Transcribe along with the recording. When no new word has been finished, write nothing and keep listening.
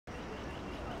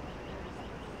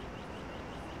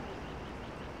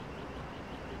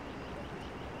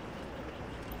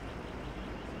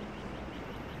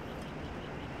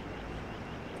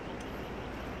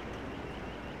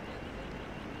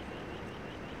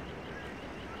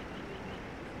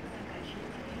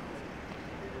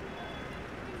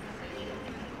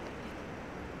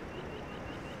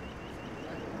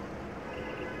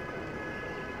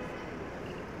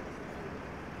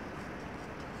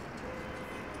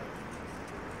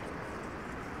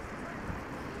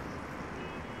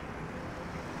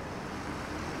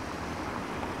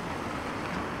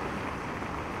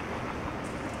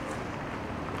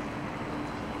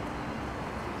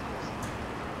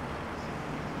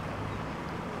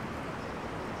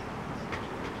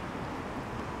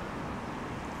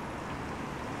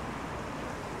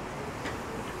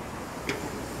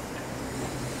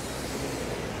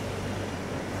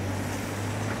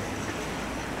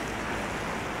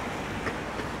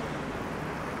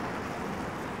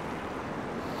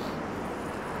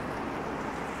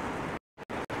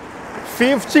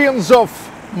15th of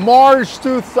March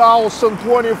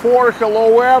 2024.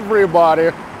 Hello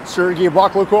everybody. Sergey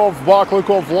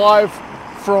Baklykov live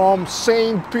from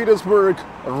St. Petersburg,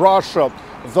 Russia.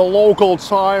 The local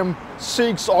time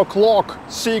 6 o'clock,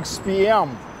 6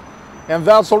 p.m. And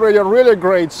that's already a really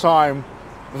great time.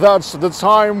 That's the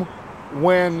time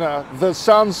when the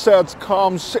sunset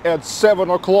comes at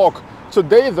 7 o'clock.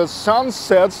 Today the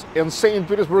sunset in St.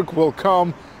 Petersburg will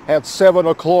come at 7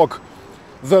 o'clock.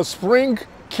 The spring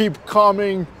keep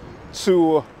coming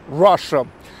to Russia.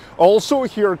 Also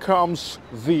here comes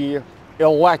the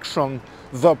election,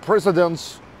 the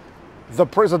presidential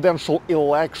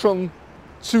election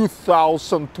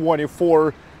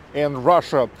 2024 in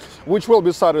Russia, which will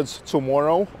be started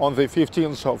tomorrow on the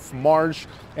 15th of March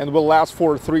and will last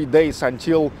for 3 days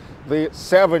until the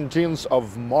 17th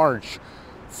of March.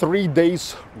 3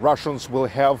 days Russians will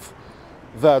have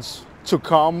that to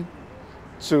come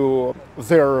to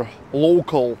their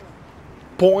local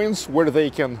points where they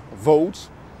can vote,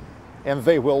 and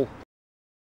they will.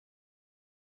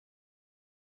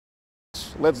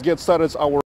 Let's get started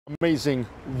our amazing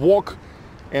walk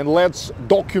and let's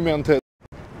document it.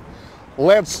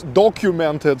 Let's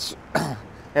document it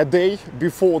a day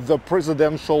before the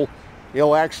presidential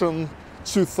election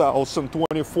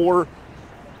 2024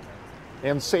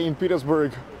 in St.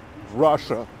 Petersburg,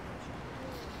 Russia.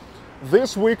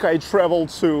 This week I traveled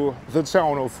to the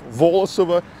town of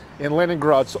Volosovo in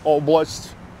Leningrad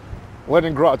Oblast,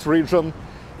 Leningrad region.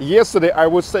 Yesterday I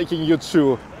was taking you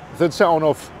to the town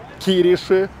of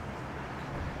Kirishi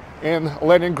in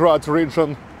Leningrad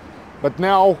region, but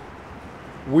now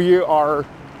we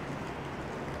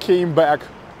came back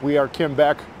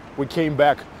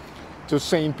to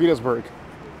St. Petersburg,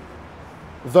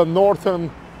 the northern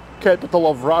capital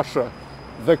of Russia,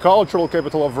 the cultural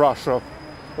capital of Russia,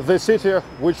 the city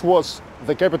which was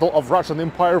the capital of Russian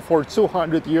Empire for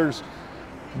 200 years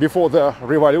before the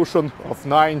revolution of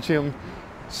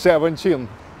 1917.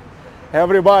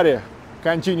 Everybody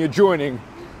continue joining.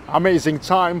 Amazing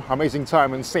time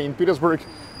in St. Petersburg.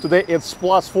 Today it's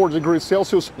 +4 degrees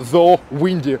Celsius, though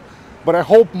windy, but I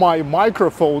hope my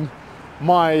microphone,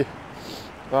 my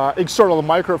external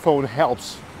microphone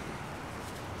helps.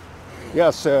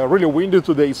 Yes, really windy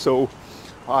today, so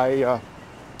I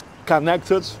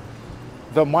connected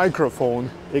the microphone,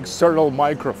 external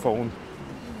microphone.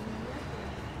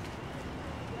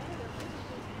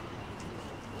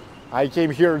 I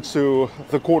came here to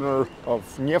the corner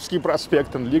of Nevsky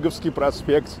Prospect and Ligovsky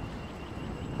Prospect,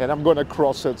 and I'm gonna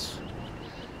cross it.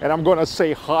 And I'm gonna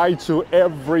say hi to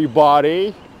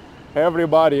everybody.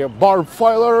 Everybody, Barb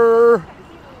Filer,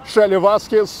 Shelly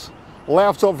Vasquez,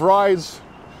 Left of Rides,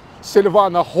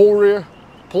 Silvana Hori,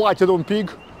 Platinum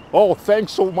Pig. Oh,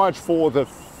 thanks so much for the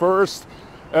first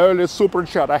early super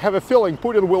chat. I have a feeling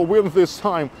Putin will win this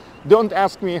time. Don't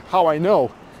ask me how I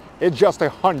know. It's just a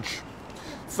hunch.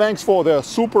 Thanks for the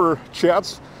super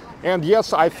chats. And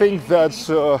yes, I think that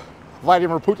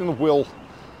Vladimir Putin will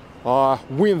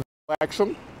win the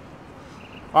election.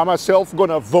 I myself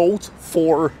gonna vote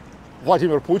for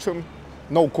Vladimir Putin,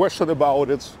 no question about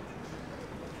it.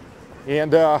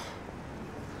 And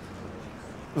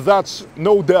that's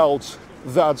no doubt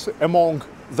that among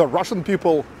the Russian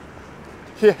people,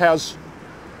 he has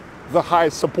the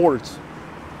highest support.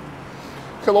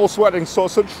 Hello, Sweating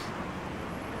Sausage.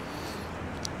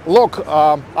 Look,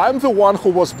 I'm the one who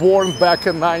was born back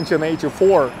in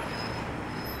 1984.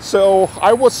 So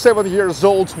I was 7 years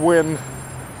old when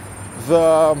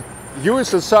the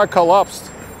USSR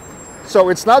collapsed. So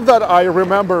it's not that I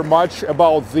remember much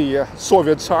about the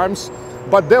Soviet times,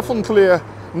 but definitely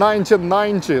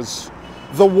 1990s,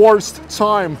 the worst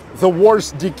time, the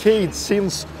worst decade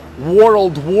since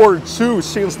World War II,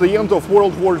 since the end of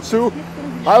World War II.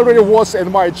 I already was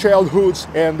in my childhood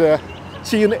and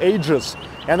teenagers,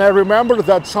 and I remember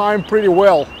that time pretty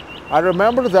well. I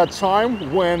remember that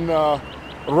time when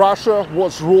Russia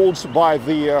was ruled by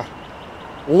the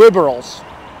liberals.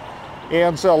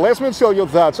 And let me tell you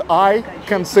that I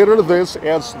consider this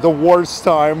as the worst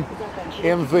time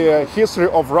in the history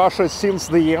of Russia since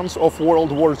the end of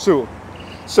World War II.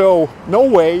 So no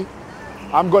way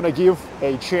I'm gonna give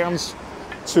a chance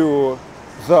to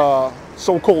the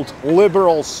so-called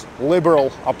liberals,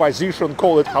 liberal opposition,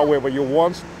 call it however you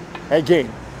want, again.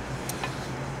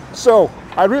 So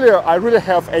I really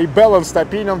have a balanced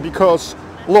opinion because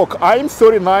look, I'm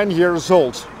 39 years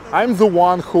old. I'm the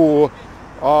one who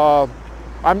not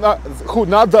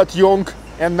that young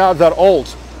and not that old.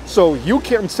 So you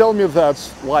can tell me that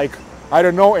like I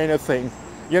don't know anything.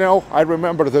 You know, I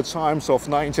remember the times of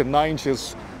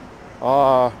 1990s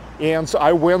and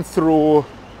I went through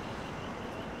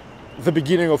the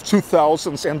beginning of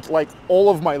 2000s, and like all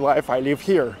of my life I live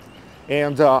here.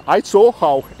 And I saw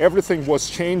how everything was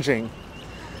changing.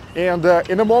 And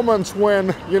in a moment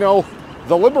when, you know,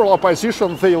 the liberal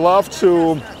opposition, they love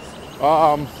to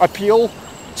appeal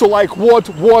to like what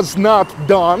was not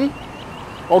done.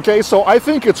 Okay, so I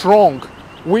think it's wrong.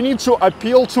 We need to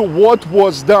appeal to what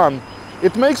was done.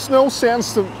 It makes no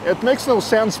sense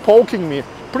poking me.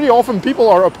 Pretty often people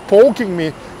are poking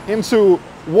me into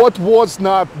what was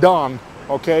not done,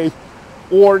 okay,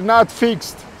 or not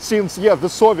fixed since, yeah, the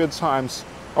Soviet times,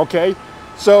 okay.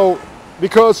 So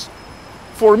because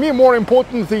for me more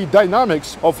important the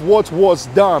dynamics of what was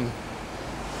done.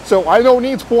 So I don't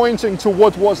need pointing to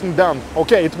what wasn't done.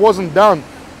 Okay, it wasn't done,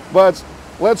 but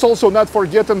let's also not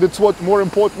forget, and it's what more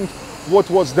important, what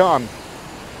was done.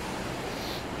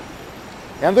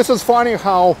 And this is funny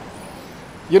how,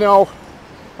 you know,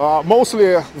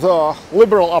 mostly the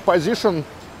liberal opposition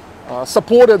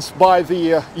supported by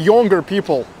the younger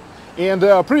people. And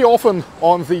pretty often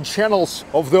on the channels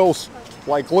of those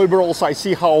like liberals, I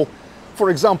see how, for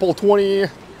example,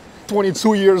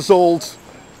 22 years old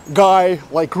guy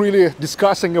like really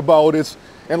discussing about it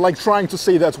and like trying to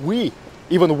say that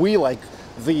even we like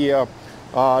the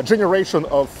generation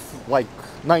of like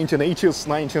 1980s,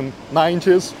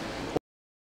 1990s,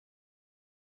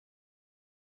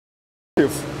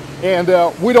 and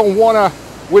we don't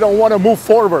wanna move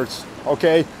forwards,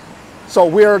 okay? So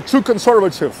we are too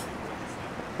conservative,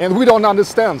 and we don't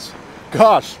understand.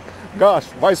 Gosh,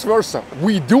 vice versa.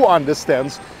 We do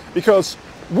understand because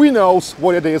we know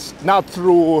what it is, not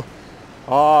through,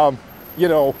 you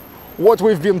know, what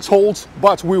we've been told,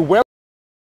 but we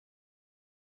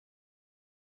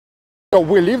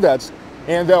live that,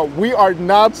 and we are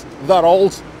not that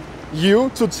old. You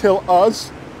to tell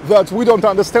us that we don't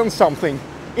understand something,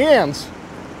 and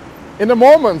in a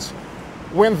moment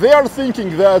when they are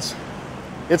thinking that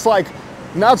it's like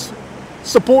not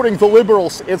supporting the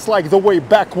liberals, it's like the way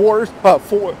backward.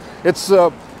 It's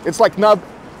like not.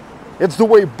 It's the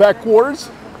way backwards.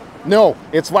 No,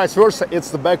 it's vice versa. It's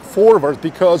the back forward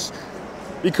because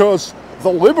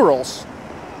the liberals,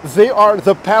 they are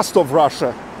the past of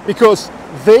Russia, because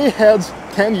they had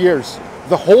 10 years,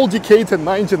 the whole decade in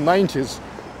 1990s,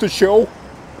 to show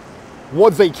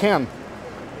what they can.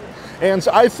 And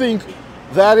I think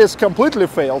that is completely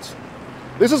failed.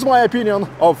 This is my opinion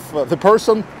of the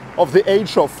person of the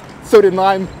age of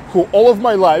 39 who all of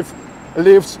my life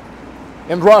lived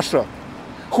in Russia,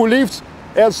 who lived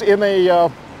as in a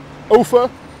Ufa,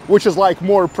 which is like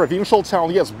more provincial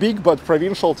town, yes, big but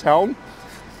provincial town,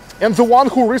 and the one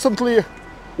who recently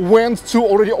went to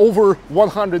already over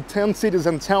 110 cities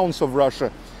and towns of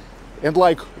Russia and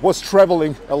like was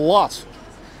traveling a lot.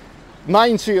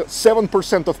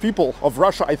 97% of people of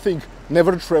Russia, I think,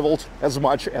 never traveled as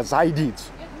much as I did.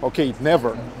 Okay,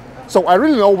 never. So I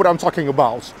really know what I'm talking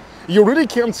about. You really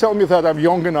can't tell me that I'm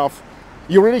young enough.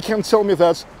 You really can't tell me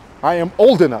that I am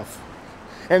old enough.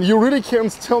 And you really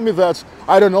can't tell me that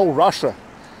I don't know Russia.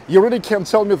 You really can't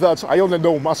tell me that I only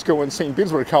know Moscow and St.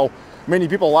 Petersburg, how many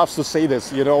people love to say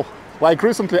this, you know. Like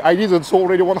recently I did it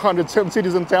already 110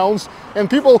 cities and towns, and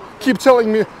people keep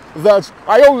telling me that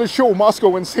I only show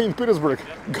Moscow and St. Petersburg.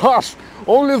 Gosh,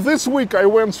 only this week I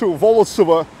went to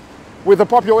Volosovo with a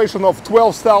population of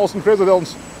 12,000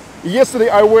 residents. Yesterday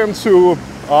I went to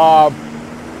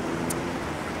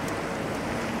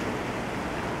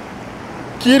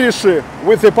Kirishi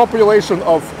with a population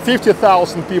of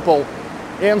 50,000 people.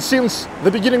 And since the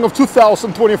beginning of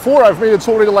 2024, I've made it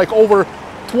already like over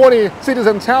 20 cities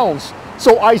and towns.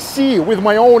 So I see with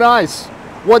my own eyes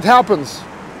what happens.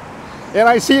 And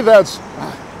I see that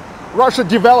Russia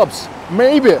develops,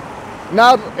 maybe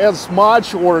not as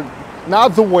much or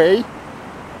not the way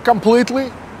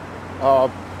completely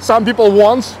some people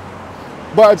want,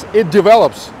 but it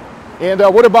develops. And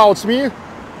what about me?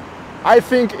 I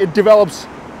think it develops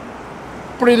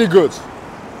pretty good,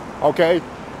 okay?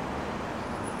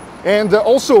 And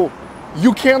also,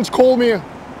 you can't call me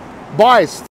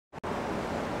biased,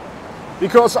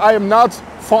 because I am not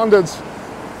funded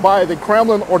by the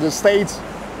Kremlin or the state.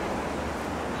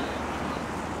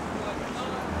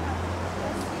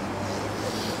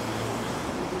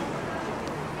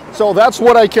 So that's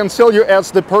what I can tell you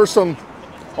as the person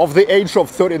of the age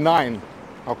of 39,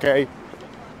 okay?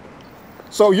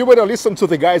 So you better listen to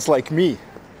the guys like me,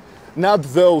 not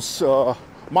those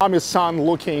mommy son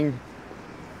looking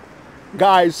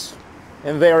guys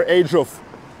in their age of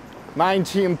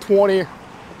 19, 20,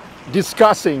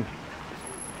 discussing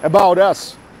about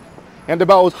us and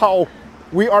about how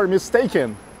we are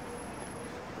mistaken.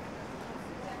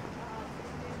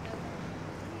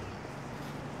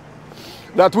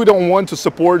 That we don't want to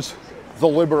support the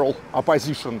liberal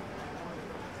opposition.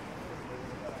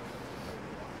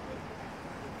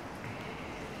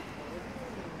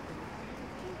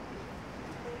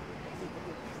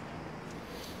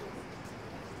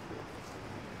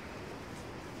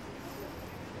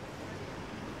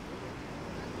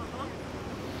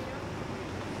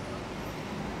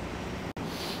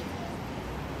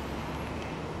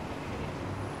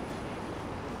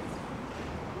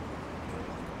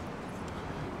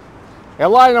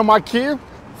 Elena Maki,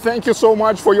 thank you so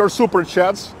much for your super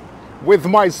chats. With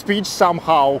my speech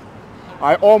somehow,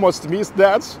 I almost missed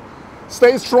that.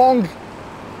 Stay strong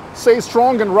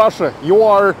in Russia. You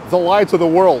are the light to the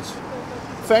world.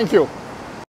 Thank you.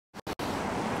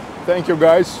 Thank you,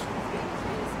 guys.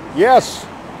 Yes,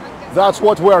 that's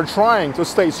what we are trying, to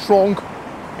stay strong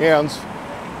and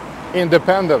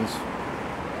independent.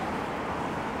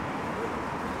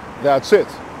 That's it.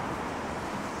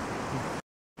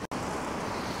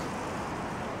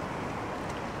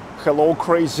 Hello,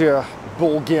 crazy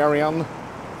Bulgarian,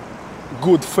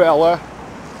 good fella,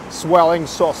 swelling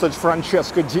sausage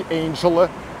Francesco D'Angelo.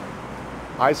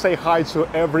 I say hi to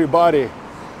everybody.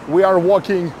 We are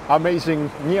walking amazing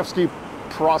Nevsky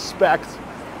Prospect,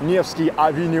 Nevsky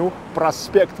Avenue.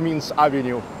 Prospect means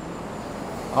avenue.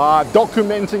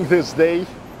 Documenting this day,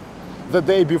 the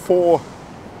day before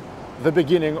the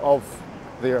beginning of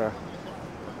the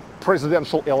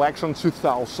presidential election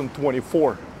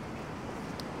 2024.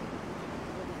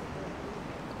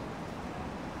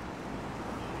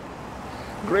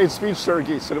 Great speech,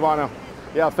 Sergey, Silvana.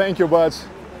 Yeah, thank you, but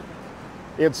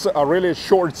it's a really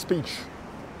short speech.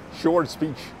 Short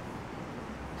speech.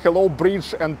 Hello,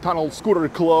 Bridge and Tunnel Scooter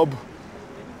Club.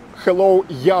 Hello,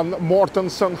 Jan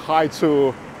Mortensen. Hi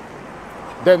to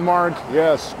Denmark.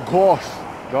 Yes, gosh.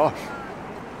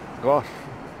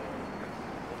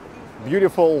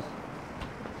 Beautiful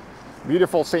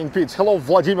St. Pete. Hello,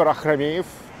 Vladimir Akhramiev.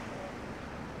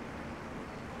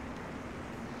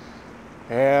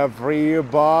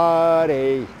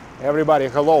 Everybody,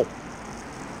 hello.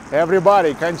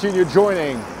 Everybody, continue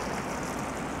joining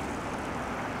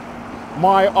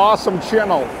my awesome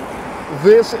channel.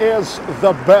 This is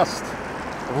the best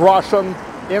Russian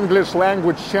English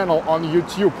language channel on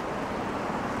YouTube.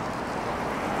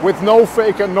 With no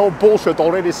fake and no bullshit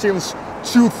already since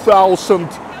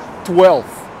 2012.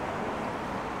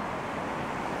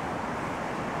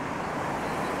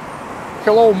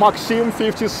 Hello, Maxim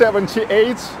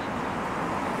 5078.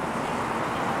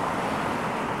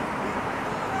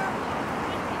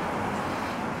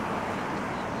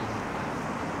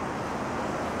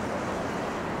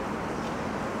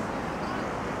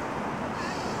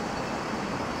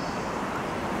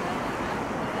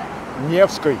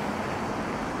 Nevsky.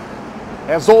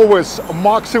 As always, a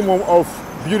maximum of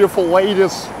beautiful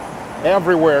ladies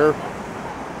everywhere.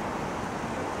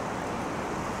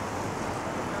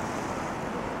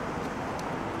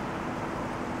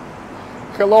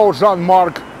 Hello,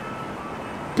 Jean-Marc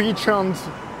Pichand.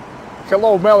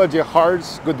 Hello, Melody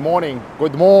Hearts. Good morning.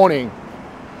 Good morning.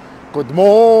 Good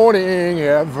morning,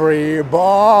 everybody.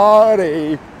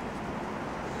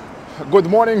 Good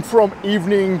morning from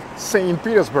evening St.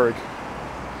 Petersburg.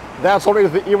 That's already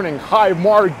the evening. Hi,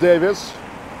 Mark Davis.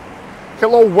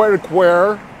 Hello,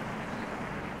 Workware.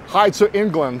 Hi to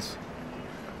England,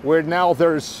 where now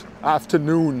there's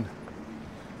afternoon.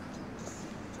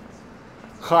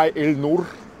 Hi, Ilnur.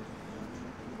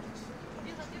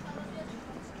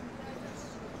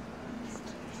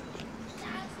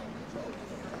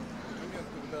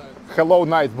 Hello,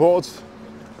 Nightbot.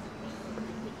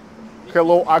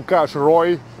 Hello, Akash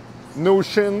Roy.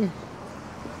 Nushin.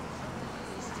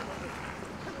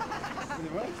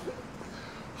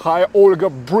 Hi, Olga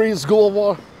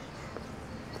Brizglova.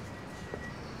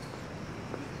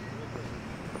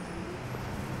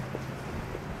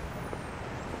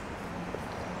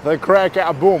 The crack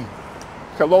a boom.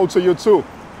 Hello to you too.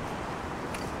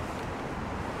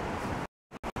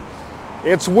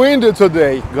 It's windy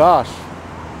today, gosh.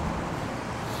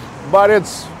 But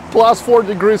it's plus 4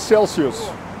 degrees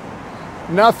Celsius.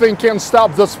 Nothing can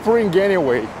stop the spring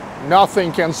anyway.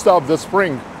 Nothing can stop the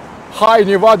spring. Hi,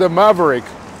 Nevada Maverick.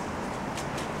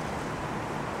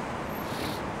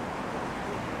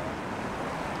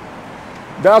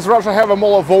 Does Russia have a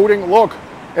mall of voting? Look,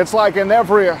 it's like in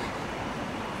every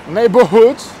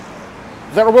neighborhood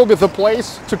there will be the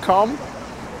place to come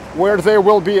where there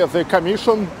will be the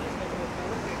commission,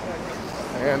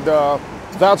 and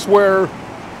that's where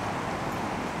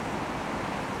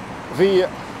the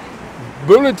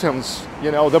bulletins,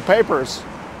 you know, the papers,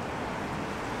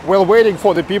 will waiting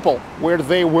for the people where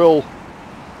they will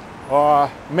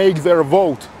make their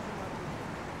vote.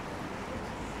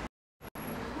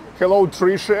 Hello,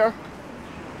 Trisha.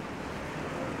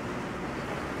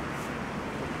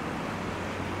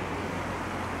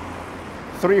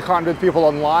 "300 people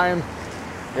online.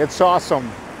 It's awesome.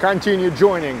 Continue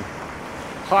joining."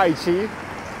 Hi, T.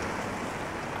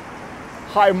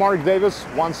 Hi, Mark Davis,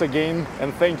 once again,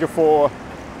 and thank you for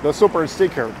the super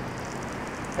sticker.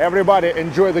 Everybody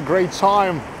enjoy the great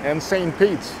time in St.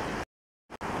 Pete's.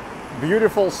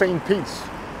 Beautiful St. Pete's.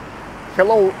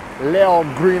 Hello, Leo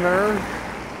Greener.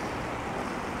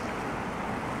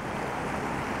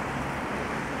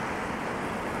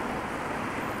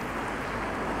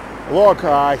 Look,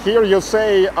 here you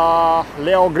say,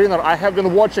 Leo Greener, I have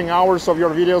been watching hours of your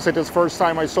videos. It is first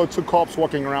time I saw 2 cops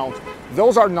walking around.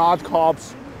 Those are not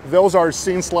cops. Those are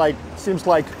seems like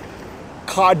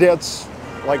cadets,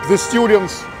 like the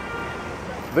students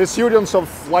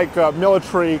of like a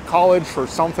military college or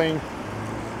something.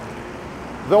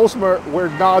 Those were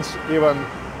not even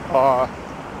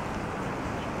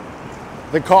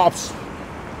the cops.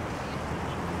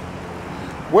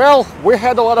 Well, we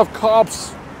had a lot of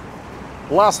cops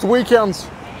last weekend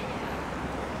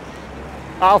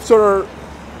after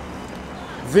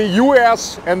the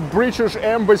US and British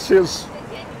embassies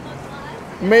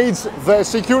made the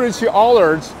security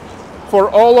alert for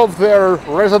all of their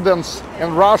residents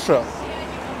in Russia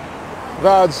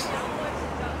that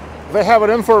they have an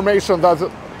information that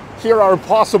here are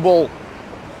possible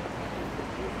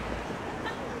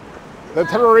the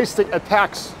terroristic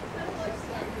attacks.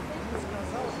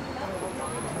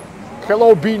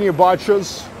 Hello, Beanie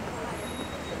Batches.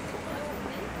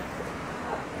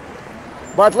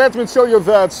 But let me tell you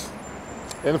that,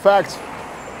 in fact,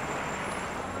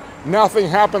 nothing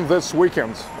happened this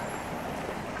weekend.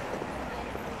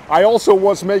 I also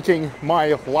was making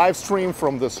my live stream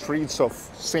from the streets of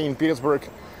St. Petersburg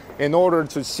in order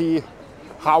to see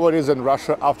how it is in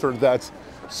Russia after that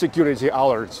security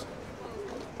alert.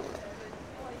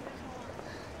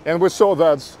 And we saw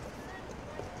that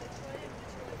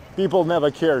people never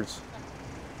cared,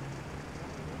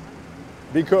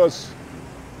 because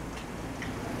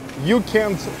you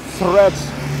can't threat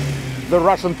the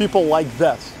Russian people like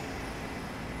that.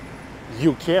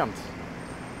 You can't.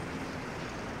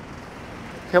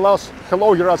 Hello,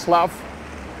 Yaroslav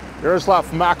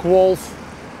MacWolf.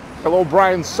 Hello,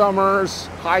 Brian Summers.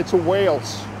 Hi to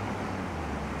Wales.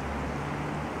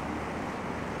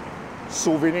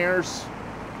 Souvenirs.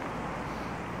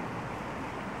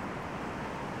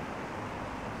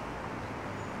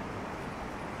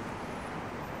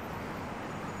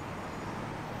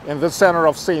 In the center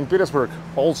of St. Petersburg,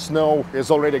 all snow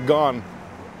is already gone.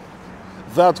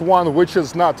 That one which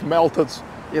is not melted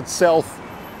itself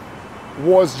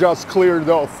was just cleared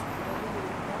off.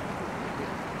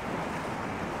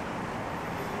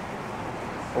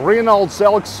 Reynolds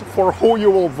Elks, for who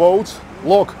you will vote.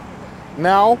 Look,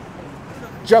 now,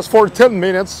 just for 10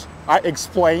 minutes, I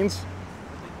explained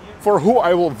for who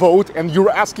I will vote, and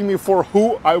you're asking me for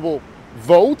who I will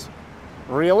vote?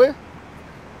 Really?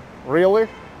 Really?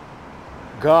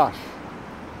 Gosh.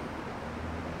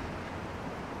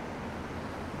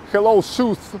 Hello,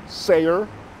 Soothsayer.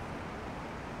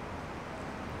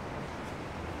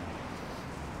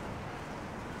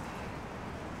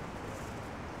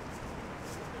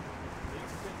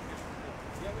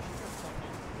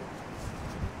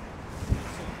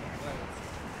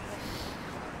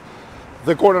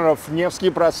 The corner of Nevsky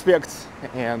Prospect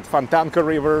and Fontanka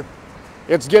River.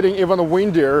 It's getting even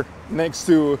windier next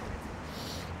to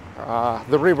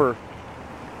the river.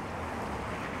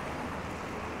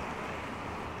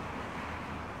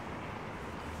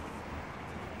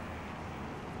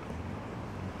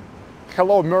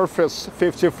 Hello, Murphys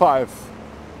 55.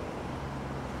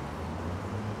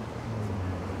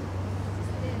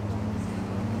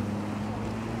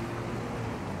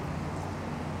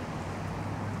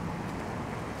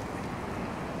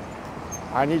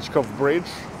 Anichkov Bridge.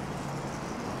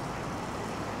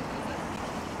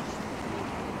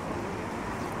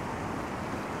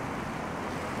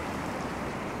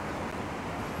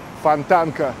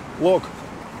 Fontanka, look,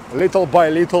 little by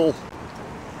little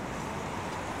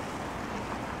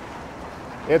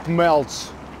it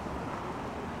melts.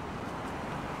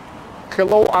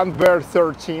 Hello, Unbear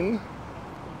 13.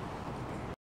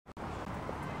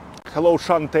 Hello,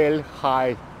 Chantel.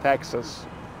 Hi, Texas.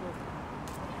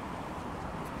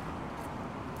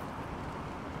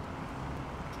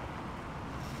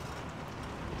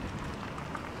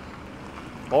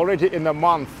 Already in a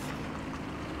month.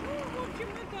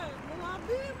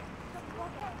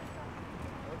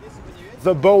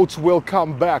 The boats will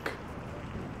come back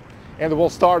and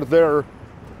will start their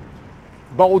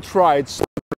boat rides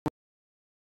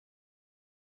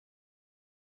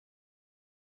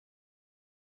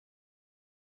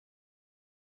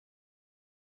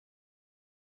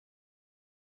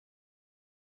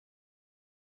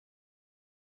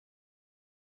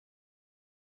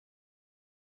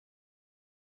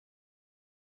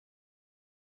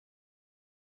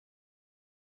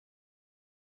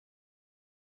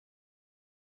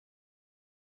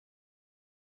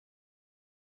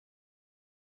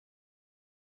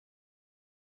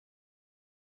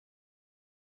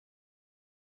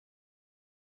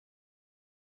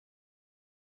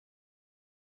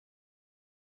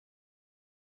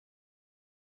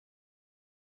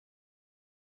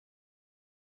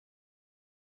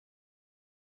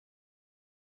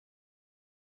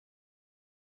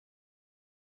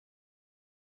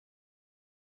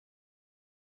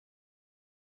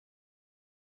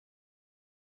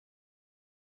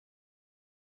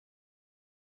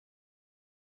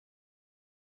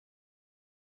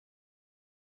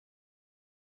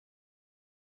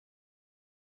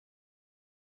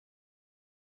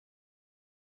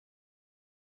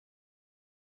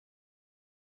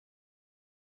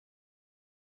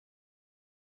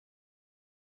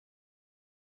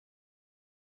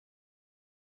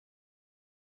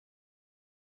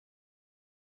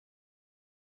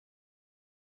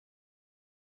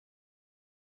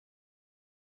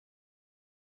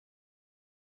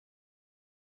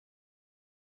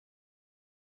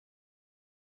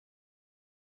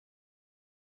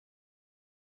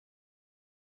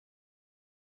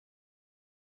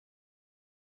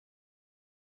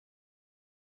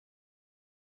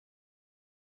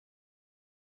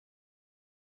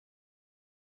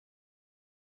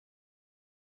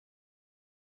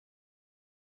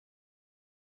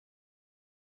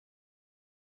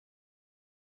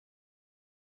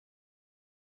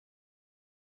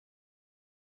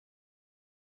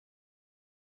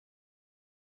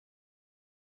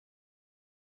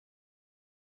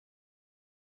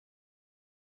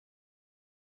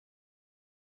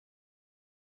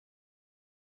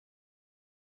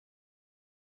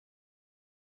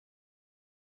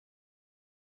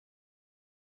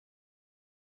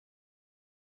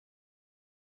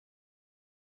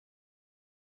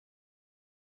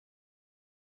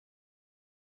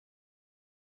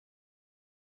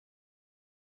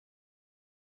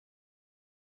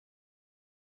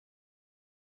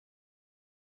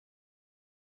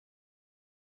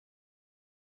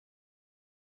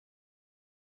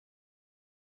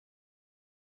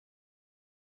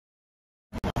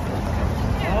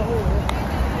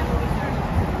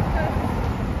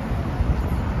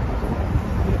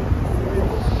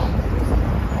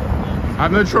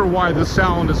I'm not sure why the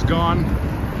sound is gone.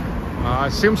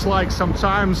 Seems like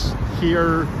sometimes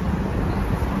here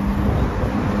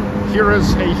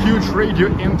is a huge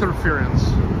radio interference,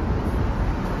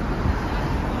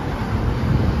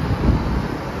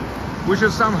 which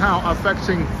is somehow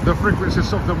affecting the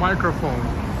frequencies of the microphone.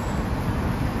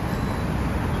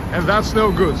 And that's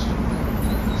no good.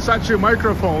 Such a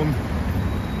microphone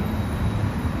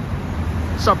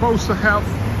supposed to have,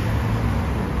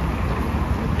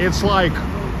 it's like,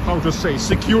 how to say,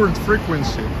 secured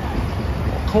frequency,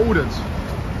 coded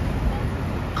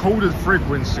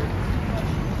frequency.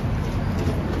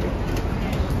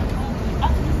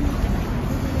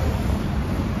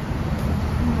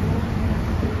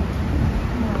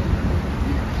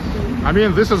 I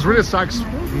mean, this is really sucks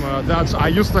that I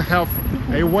used to have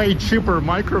a way cheaper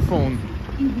microphone,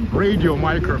 radio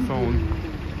microphone,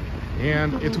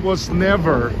 and it was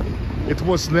never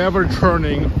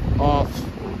turning off.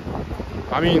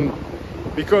 I mean,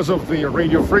 because of the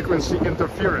radio frequency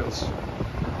interference.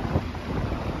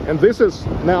 And this is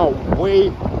now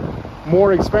way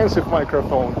more expensive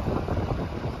microphone,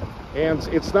 and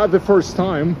it's not the first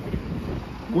time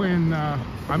when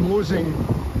I'm losing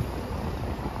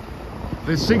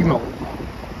the signal.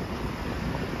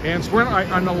 And when I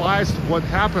analyzed what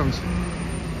happened,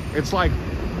 it's like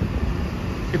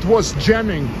it was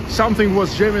jamming, something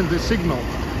was jamming the signal.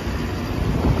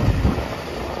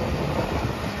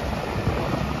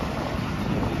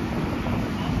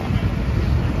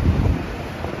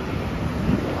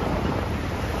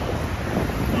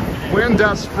 When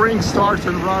does spring start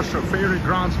in Russia, Fairy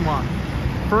Grandma?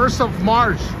 1st of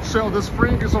March, so the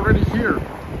spring is already here.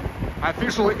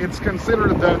 Officially, it's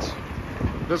considered that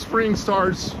the spring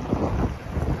starts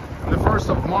the 1st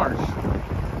of March.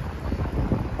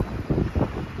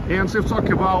 And if talk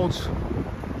about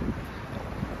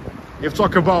the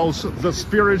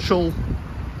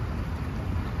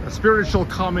spiritual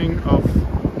coming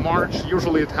of March,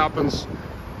 usually it happens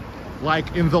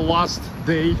like in the last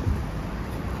day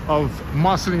of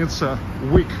Maslenitsa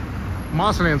week.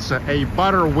 Maslenitsa, a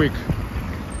butter week.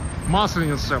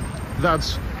 Maslenitsa,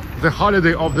 that's the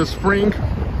holiday of the spring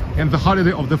and the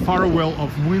holiday of the farewell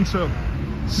of winter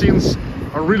since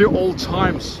really old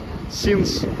times,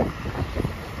 since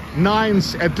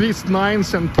at least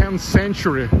 9th and 10th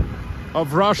century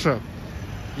of Russia.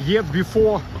 Yet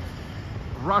before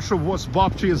Russia was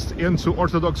baptized into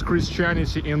Orthodox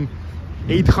Christianity in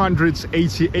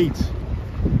 888.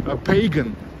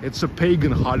 It's a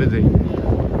pagan holiday.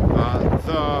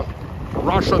 The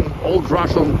old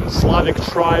Russian Slavic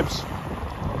tribes,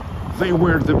 they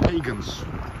were the pagans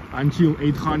until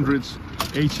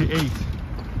 888.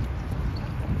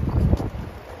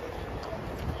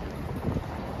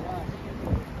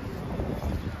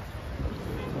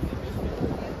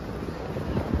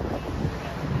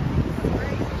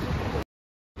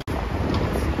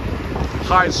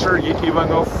 Hi, Sergey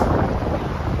Ivanov.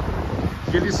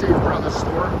 Yelisei Brothers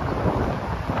store.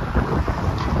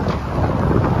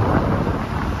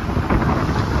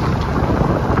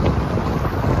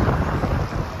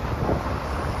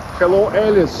 Hello,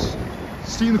 Alice.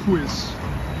 Stinhuis.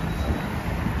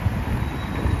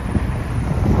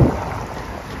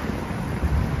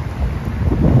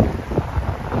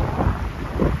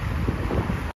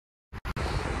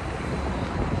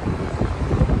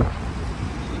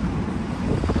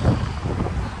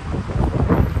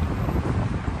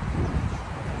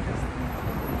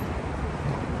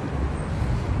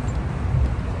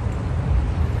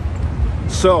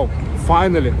 So,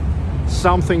 finally,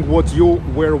 something what you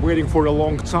were waiting for a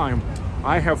long time.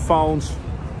 I have found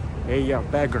a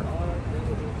beggar.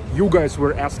 You guys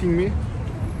were asking me,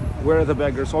 where are the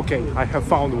beggars? Okay, I have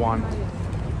found one.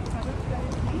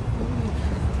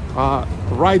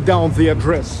 Write down the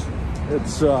address.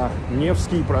 It's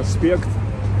Nevsky Prospect,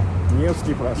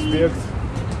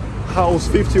 house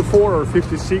 54 or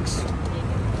 56.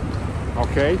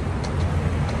 Okay.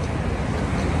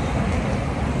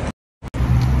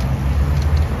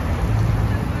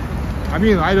 I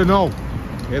mean, I don't know.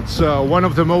 It's one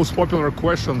of the most popular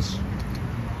questions.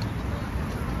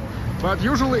 But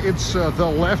usually it's the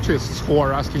leftists who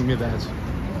are asking me that.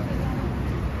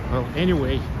 Well,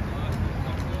 anyway,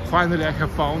 finally I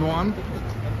have found one.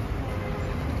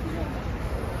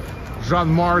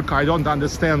 Jean-Marc, I don't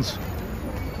understand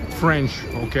French,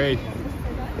 okay?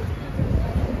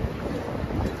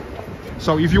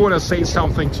 So if you want to say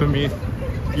something to me,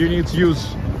 you need to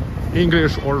use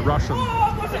English or Russian.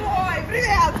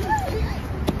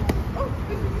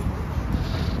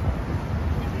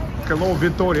 Hello,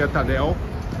 Victoria Tadeo.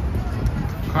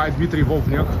 Hi, Dmitry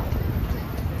Vovnik.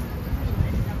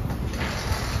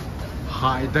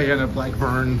 Hi, Diana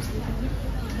Blackburn.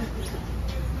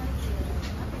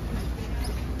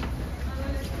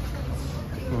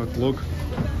 But look,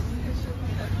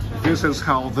 this is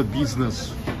how the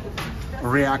business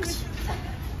reacts.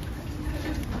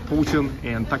 Putin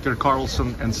and Tucker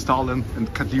Carlson and Stalin and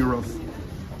Kadyrov.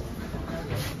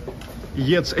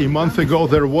 Yet a month ago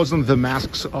there wasn't the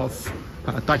masks of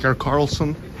Tucker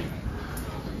Carlson.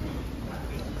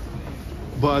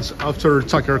 But after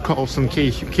Tucker Carlson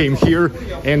came here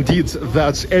and did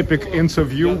that epic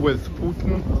interview with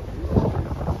Putin,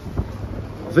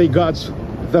 they got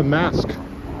the mask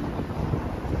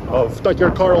of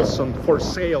Tucker Carlson for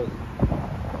sale,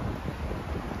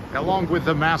 along with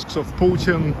the masks of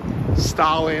Putin,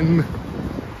 Stalin.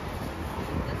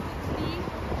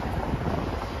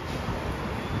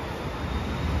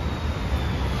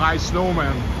 Hi,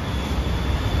 Snowman.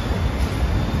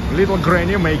 Little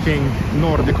granny making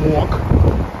Nordic walk.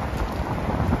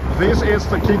 This is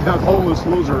to kick that homeless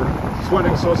loser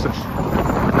sweating sausage.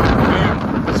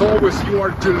 Man, as always, you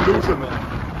are delusional.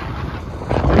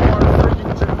 You are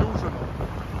freaking delusional.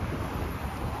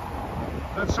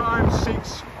 The time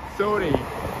 6:30.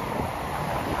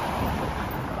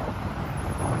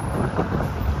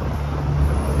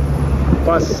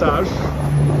 Passage.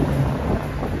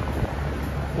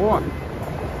 Oh,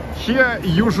 here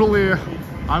usually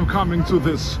I'm coming to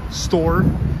this store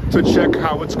to check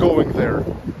how it's going there.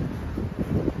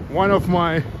 One of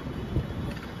my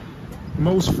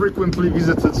most frequently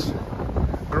visited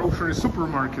grocery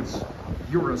supermarkets,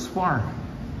 Eurospar.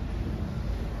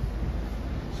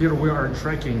 Here we are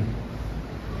tracking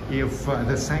if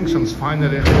the sanctions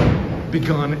finally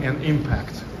begun an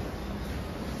impact.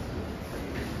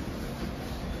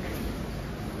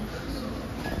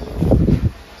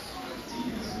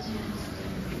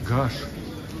 Gosh.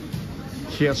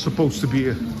 Here's supposed to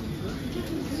be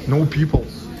no people,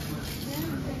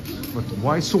 but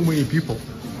why so many people?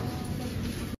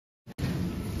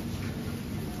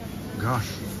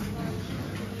 Gosh.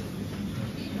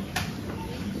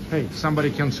 Hey,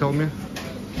 somebody can tell me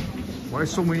why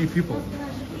so many people?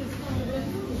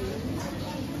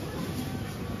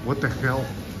 What the hell?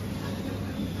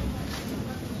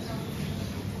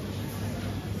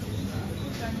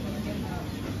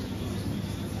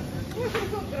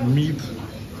 Meat.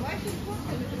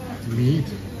 Meat.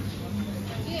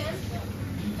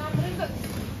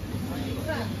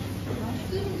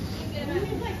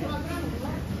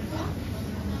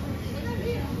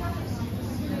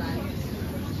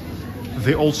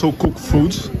 They also cook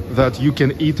foods that you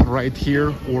can eat right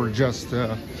here or just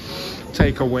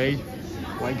take away,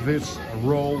 like this,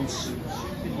 rolls.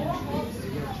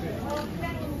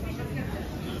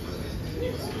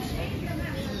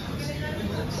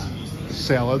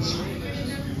 Salads.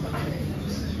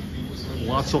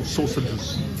 Lots of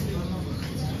sausages.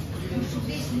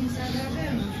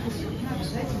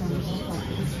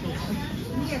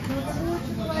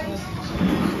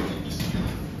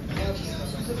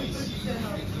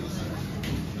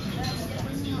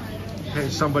 Hey,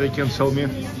 somebody can tell me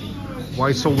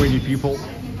why so many people?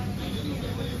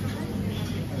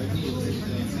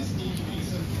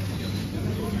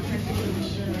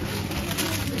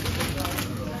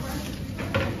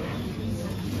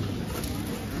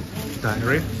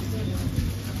 Diary.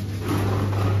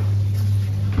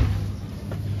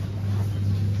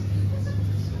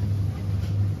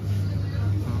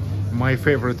 My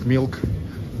favorite milk,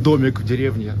 домик в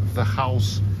деревне, the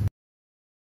house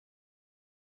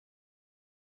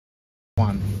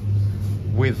one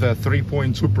with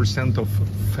 3.2% of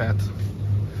fat.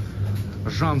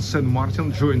 Jean Saint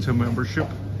Martin joined a membership.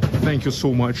 Thank you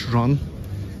so much, Jean.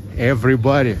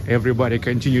 Everybody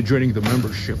continue joining the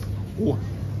membership. Oh,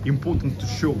 important to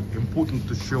show.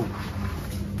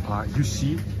 You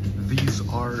see, these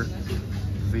are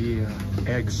the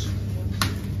eggs,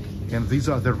 and these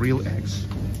are the real eggs.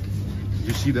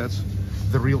 You see that?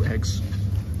 The real eggs.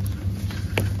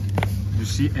 You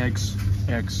see eggs.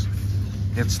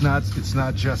 It's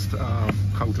not just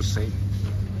how to say,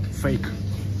 fake.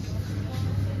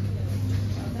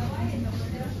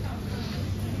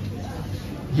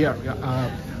 Yeah,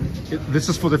 this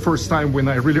is for the first time when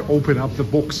I really open up the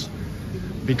books,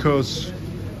 because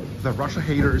the Russia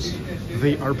haters,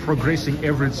 they are progressing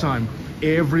every time.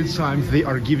 Every time they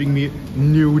are giving me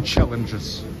new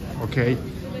challenges, okay?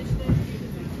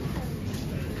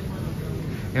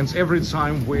 And every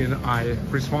time when I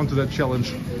respond to that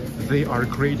challenge, they are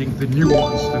creating the new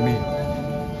ones to me.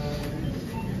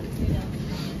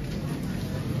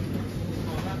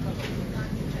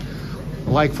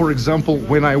 Like, for example,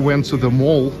 when I went to the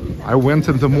mall, I went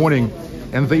in the morning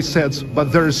and they said,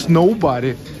 but there is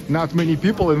nobody not many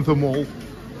people in the mall.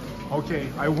 Okay,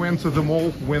 I went to the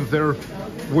mall when there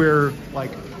were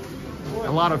like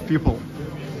a lot of people,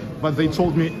 but they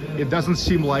told me it doesn't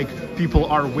seem like people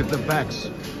are with the bags.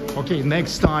 Okay,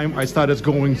 next time I started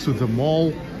going to the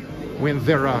mall when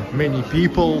there are many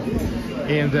people,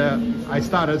 and I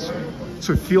started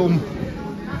to film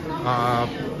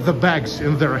the bags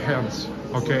in their hands.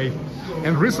 Okay,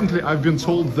 and recently I've been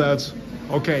told that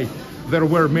okay, there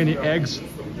were many eggs,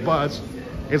 but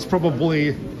it's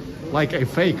probably like a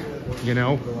fake, you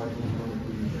know.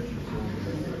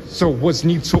 So was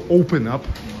need to open up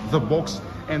the box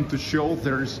and to show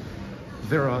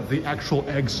there are the actual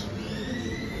eggs.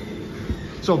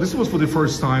 So this was for the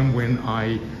first time when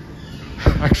I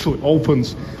actually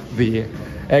opened the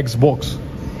eggs box.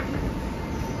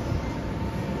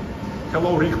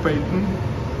 Hello Rick Payton.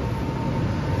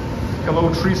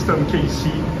 Hello Tristan KC.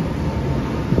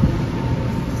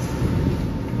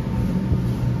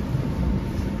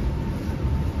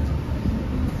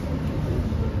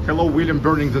 Hello William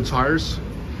burning the tires.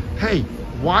 Hey,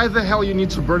 why the hell you need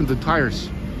to burn the tires?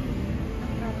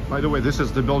 By the way, this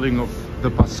is the building of the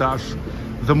Passage,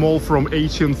 the mall from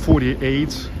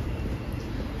 1848.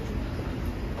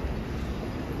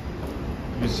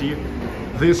 You see,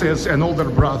 this is an older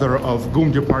brother of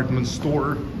GUM department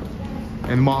store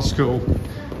in Moscow.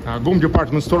 GUM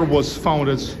department store was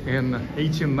founded in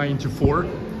 1894,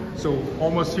 so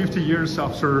almost 50 years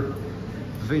after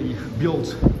they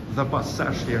built the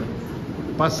Passage here.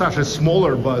 Passage is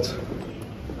smaller, but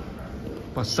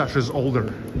Passage is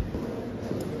older.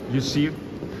 You see,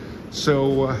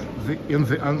 so in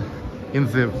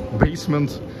the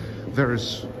basement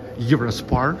there's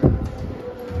Eurospar,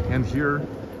 and here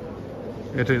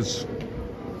it is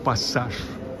Passage.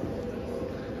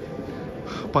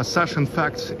 Passage, in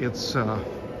fact, it's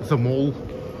the mall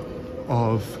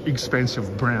of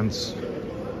expensive brands.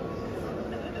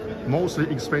 Mostly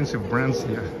expensive brands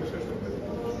here.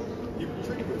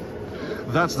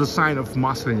 That's the sign of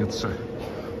Maslenitsa,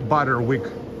 Butterwick.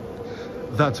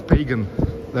 That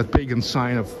pagan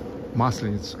sign of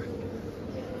Maslenitsa.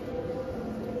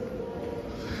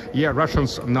 Yeah,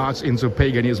 Russians not into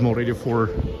paganism already for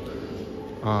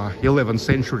 11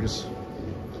 centuries,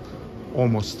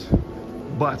 almost.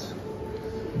 But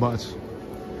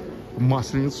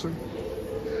Maslenitsa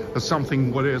is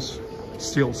something what is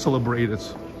still celebrated.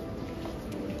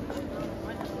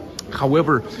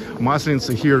 However,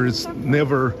 Maslenitsa here is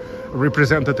never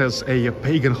represented as a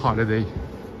pagan holiday.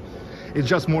 It's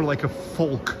just more like a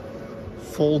folk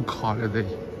holiday.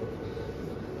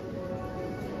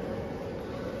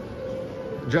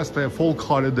 Just a folk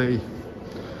holiday,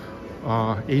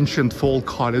 ancient folk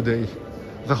holiday,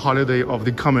 the holiday of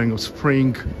the coming of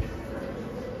spring.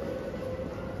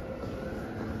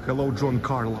 Hello, John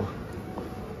Carlo.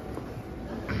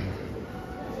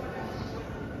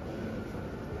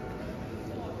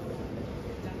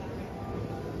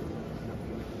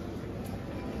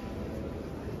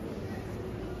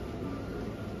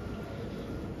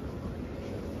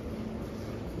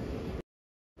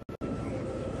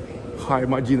 Hi,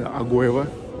 Madina Agoeva.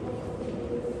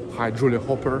 Hi, Julia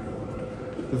Hopper.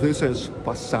 This is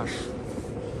Passage.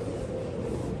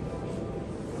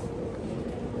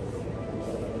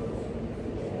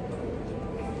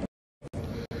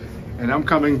 And I'm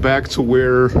coming back to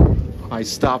where I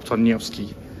stopped on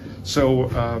Nevsky. So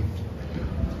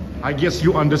I guess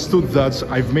you understood that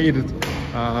I've made it,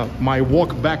 my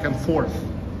walk back and forth.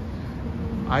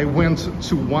 I went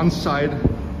to one side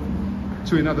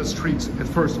to another street. At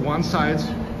first one side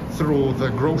through the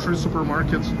grocery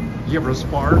supermarket,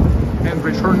 Eurospar, and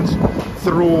returned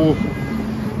through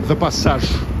the Passage.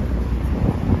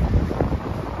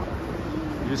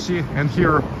 You see, and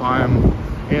here I'm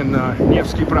in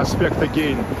Nevsky Prospect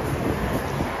again.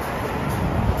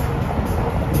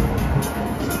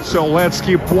 So let's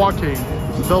keep walking.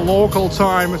 The local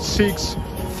time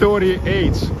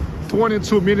 6:38,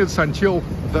 22 minutes until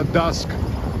the dusk.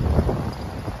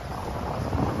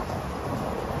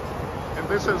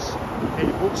 This is a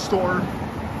bookstore.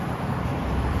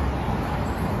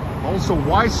 Also,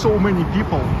 why so many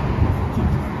people?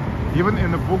 Even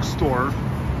in a bookstore.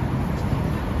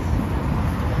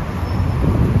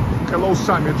 Hello,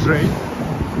 Sammy J.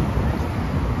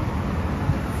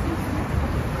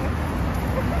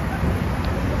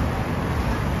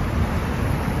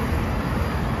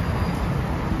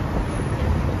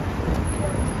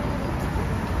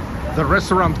 The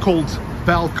restaurant called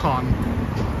Balkan.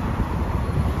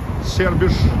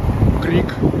 Serbish, Greek,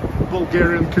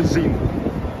 Bulgarian cuisine.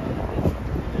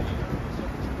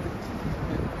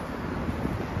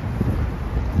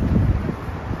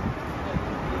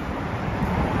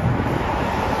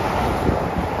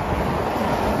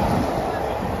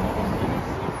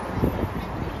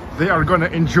 They are gonna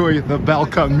enjoy the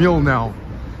Balkan meal now,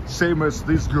 same as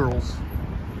these girls.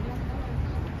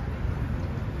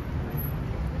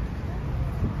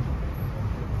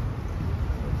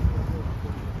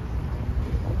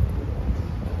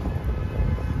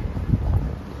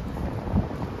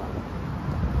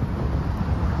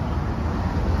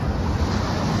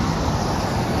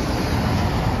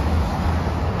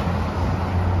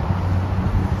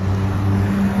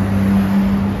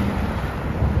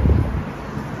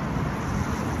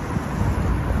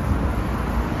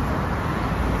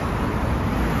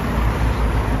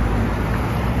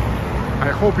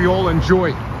 I hope you all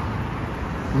enjoy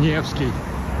Nevsky.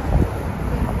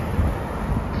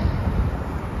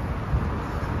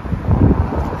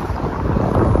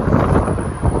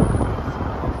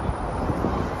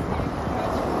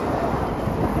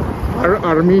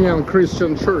 Armenian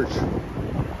Christian Church.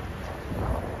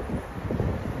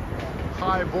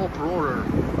 Hi Bob Rohrer.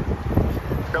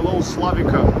 Hello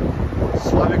Slavika.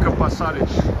 Slavika Pasalic.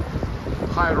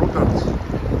 Hi Robert.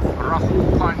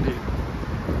 Rahul Pandey.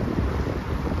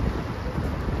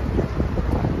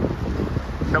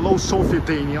 Hello Sophie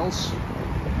Daniels.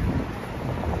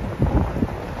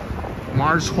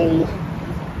 Mars Hall.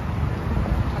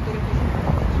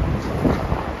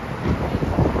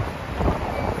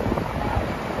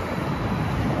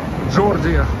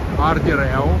 Jordi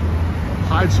Ardireo.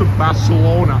 Hi to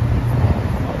Barcelona.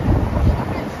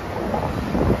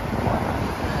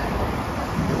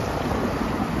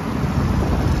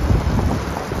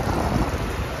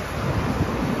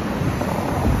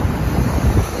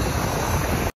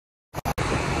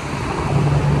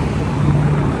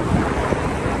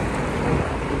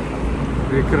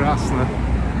 Прекрасно.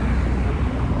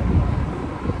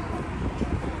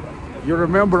 You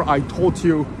remember I taught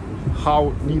you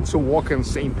how need to walk in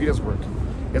St. Petersburg.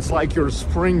 It's like you're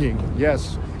springing,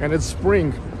 yes, and it's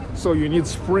spring, so you need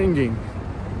springing.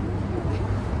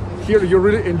 Here you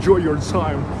really enjoy your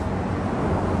time.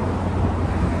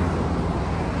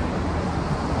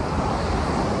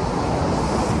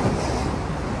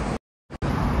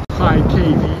 Hi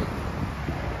KV.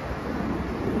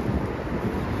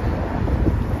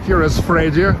 Here is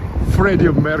Freddie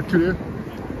Mercury.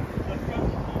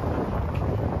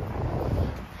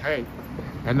 Hey,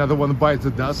 another one bites the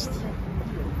dust.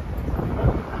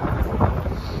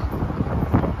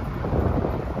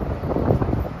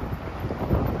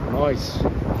 Nice.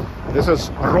 This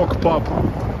is Rock Pub,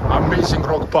 amazing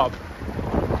Rock Pub.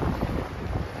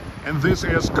 And this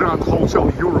is Grand Hotel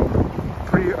Europe,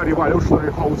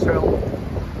 pre-revolutionary hotel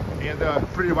and a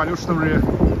pre-revolutionary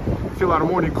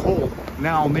Philharmonic Hall,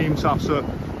 now named after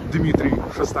Dmitry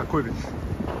Shostakovich,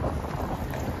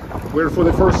 where for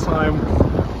the first time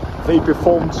they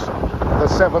performed the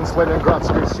 7th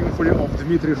Leningradsky Symphony of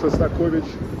Dmitry Shostakovich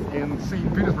in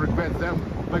St. Petersburg,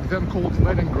 back then called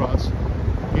Leningrad,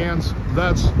 and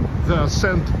that's the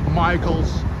St.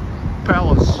 Michael's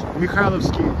Palace,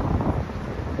 Mikhailovsky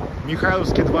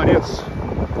Dvorets.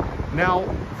 Now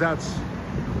that's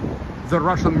the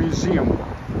Russian Museum.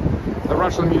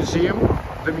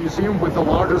 The museum with the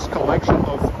largest collection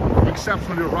of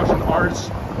exceptionally Russian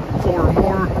arts for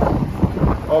more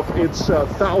of its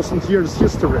 1,000 years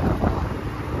history.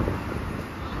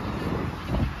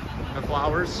 The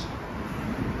flowers.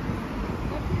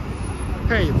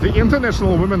 Hey, the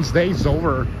International Women's Day is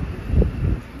over.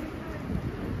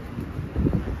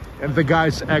 And the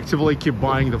guys actively keep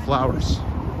buying the flowers.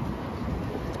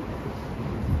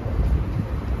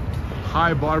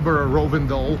 Hi, Barbara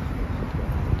Rovendal.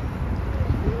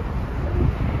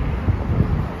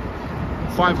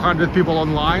 500 people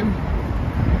online.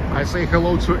 I say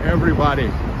hello to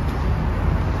everybody.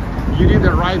 You did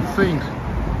the right thing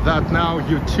that now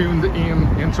you tuned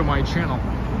into my channel.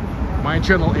 My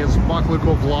channel is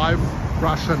Baklikov Live,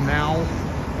 Russia Now,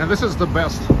 and this is the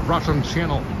best Russian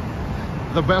channel,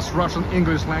 the best Russian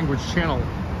English language channel,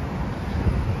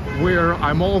 where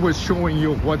I'm always showing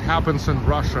you what happens in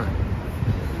Russia.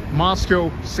 Moscow,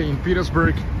 St.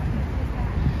 Petersburg,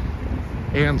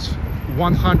 and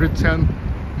 110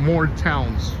 more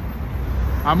towns.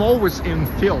 I'm always in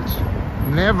field.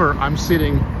 Never I'm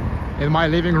sitting in my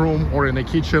living room or in the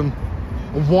kitchen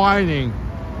whining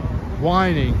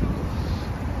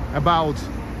about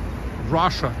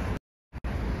Russia.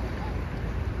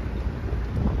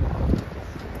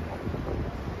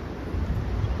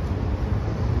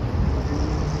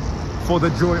 For the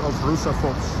joy of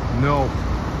Russophones. No,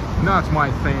 not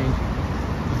my thing.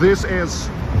 This is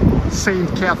St.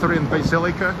 Catherine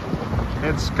Basilica.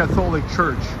 It's Catholic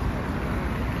Church.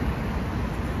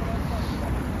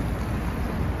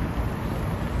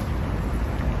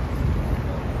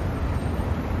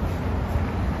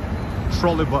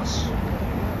 trolley bus.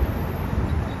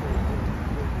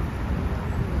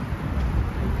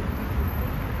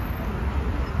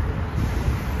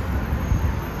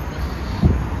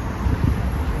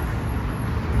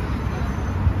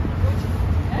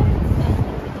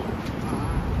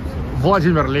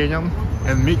 Vladimir Lenin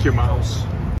and Mickey Mouse.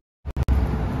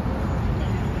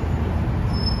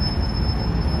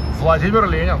 Vladimir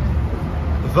Lenin,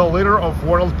 the leader of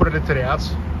world proletariat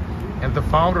and the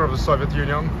founder of the Soviet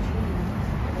Union.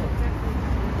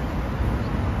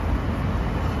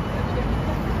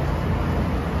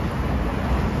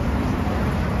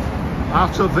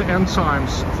 After the end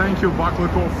times, thank you,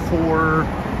 Baklikov, for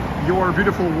your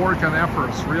beautiful work and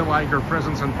efforts. Really like your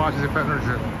presence and positive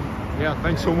energy. Yeah,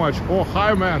 thanks so much. Oh,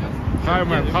 hi, man. Hi,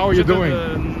 man. How are you doing?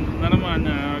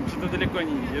 Нормально. Что-то далеко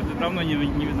не... Давно не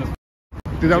видно.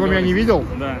 Ты давно меня не видел?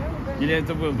 Да. Или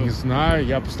это был? Не знаю,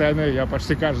 я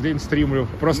почти каждый день стримлю.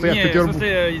 Просто я в Петербурге. В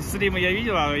смысле, стримы я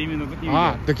видел, а именно тут не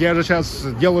видел. Так я же сейчас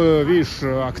делаю, видишь,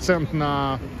 акцент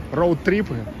на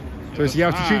роуд-трипы. То есть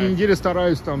я в течение недели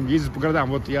стараюсь там ездить по городам.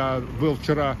 Вот я был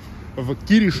вчера в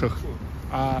Киришах,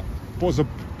 а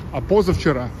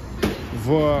позавчера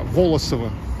в Волосово.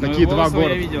 Такие два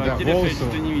города. Я видел, да,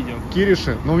 Волосово. Не видел.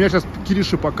 Кириши. Но у меня сейчас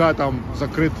Кириши пока там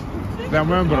закрыт для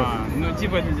мемберов. Ну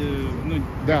типа...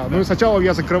 Да, ну сначала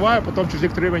я закрываю, потом через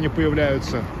некоторое время они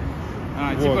появляются.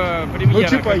 Вот. Типа премьера, ну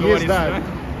типа как есть, да?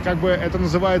 Как бы это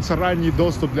называется ранний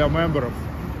доступ для мемберов.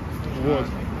 Вот.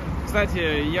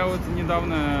 Кстати, я вот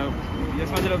недавно, я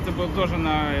смотрел, ты был тоже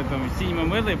на этом Cinema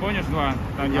Medley, помнишь, 2?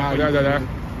 Там, да.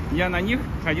 Я на них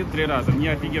ходил 3 раза,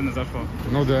 мне офигенно зашло.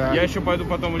 Ну да. Я еще пойду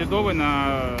потом в Ледовый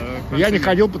на... Я не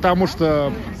ходил, потому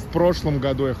что в прошлом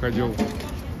году я ходил.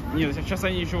 Нет, сейчас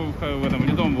они еще в этом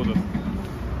Ледовом будут.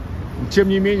 Тем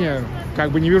не менее,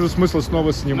 как бы не вижу смысла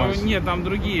снова снимать. Ну нет, там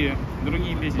другие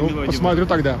песни, ну, мелодии. Посмотрю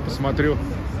тогда, посмотрю.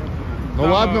 Ну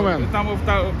там, ладно, мэн. Там,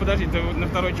 подожди, на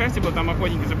второй части был, там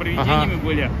охотники за привидениями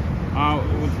были. А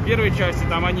вот в первой части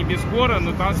там они без хора,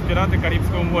 но там с «Пираты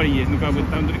Карибского моря» есть. Ну как бы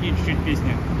там другие чуть-чуть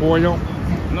песни. Понял.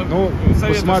 Ну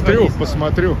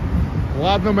посмотрю.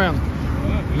 Ладно, мэн.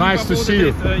 Nice to see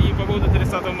you. И по поводу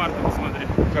 30 марта посмотри.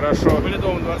 Хорошо. В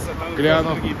Ледовом дворце, там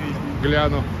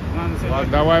Гляну. Ладно,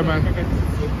 давай, мэн.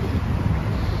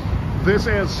 This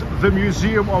is the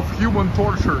Museum of Human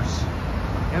Tortures.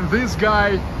 And this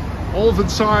guy, all the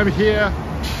time here,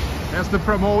 as the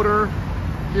promoter,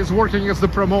 he's working as the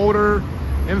promoter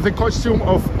in the costume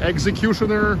of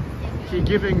executioner. He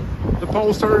giving the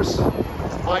posters,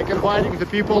 like inviting the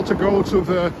people to go to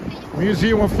the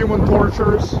Museum of Human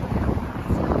Tortures.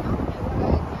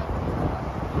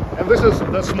 And this is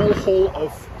the small hall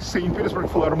of St Petersburg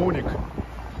Philharmonic.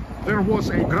 There was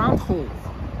a grand hall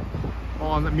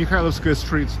on Mikhailovskaya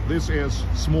Street. This is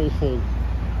small hall.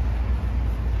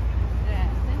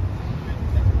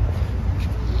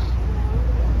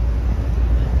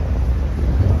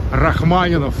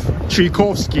 Рахманинов,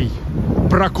 Чайковский,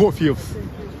 Прокофьев,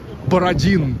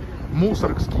 Бородин,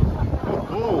 Мусоргский.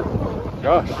 Oh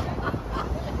gosh,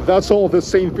 that's all the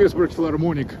St. Petersburg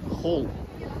Philharmonic Hall.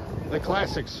 The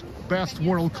classics, best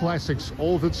world classics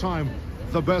all the time,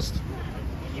 the best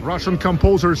Russian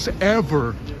composers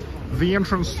ever. The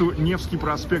entrance to Nevsky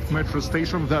Prospect metro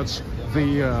station, that's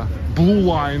the blue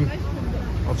line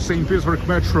of St. Petersburg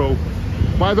Metro.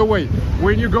 By the way,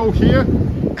 when you go here,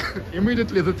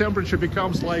 immediately the temperature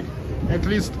becomes like at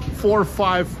least 4 or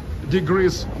 5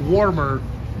 degrees warmer.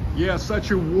 Yeah,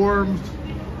 such a warmth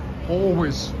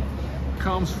always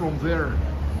comes from there.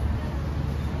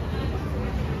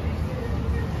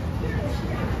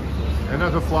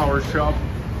 Another flower shop.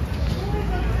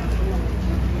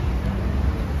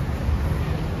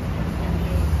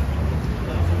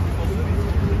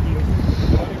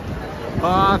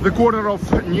 The corner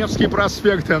of Nevsky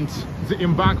Prospect and the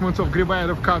embankment of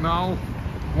Gribayev Canal,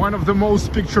 one of the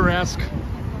most picturesque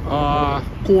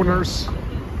corners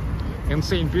in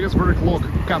St. Petersburg. Look,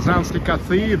 Kazansky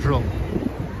Cathedral,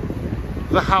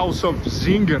 the house of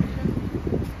Zinger,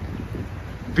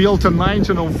 built in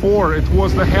 1904. It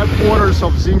was the headquarters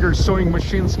of Zinger's sewing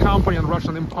machines company in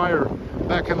Russian Empire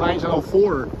back in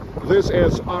 1904. This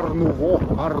is Art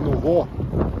Nouveau,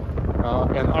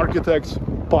 and architect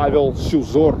Pavel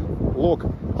Suzor. Look,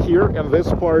 here in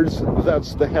this part,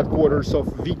 that's the headquarters of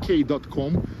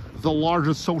VK.com, the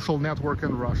largest social network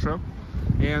in Russia.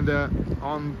 And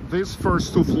on these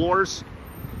first 2 floors,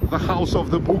 the house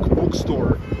of the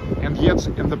bookstore. And yet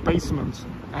in the basement,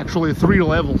 actually 3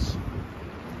 levels.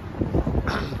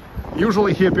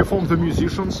 Usually here perform the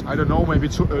musicians. I don't know, maybe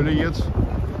too early yet.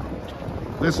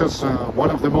 This is one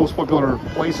of the most popular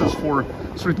places for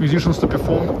street musicians to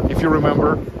perform, if you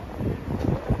remember.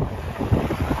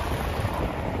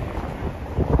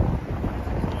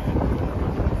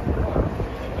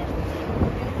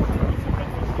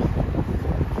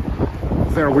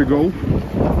 There we go.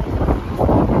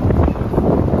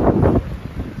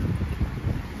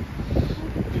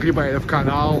 Грибаев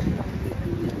canal.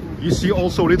 You see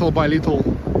also little by little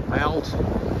out.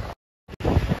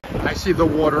 I see the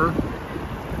water.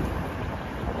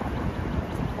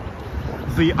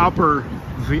 The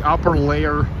upper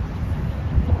layer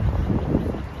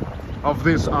of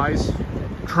this ice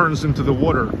turns into the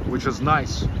water, which is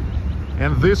nice.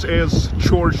 And this is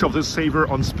Church of the Savior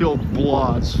on Spilled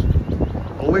Bloods,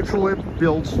 literally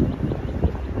built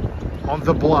on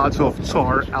the blood of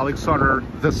Tsar Alexander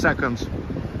II,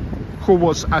 who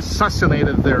was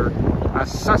assassinated there,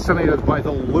 assassinated by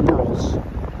the liberals.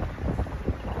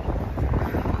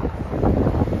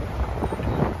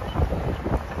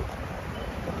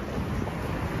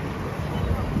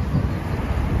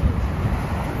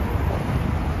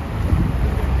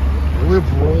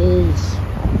 Liberals.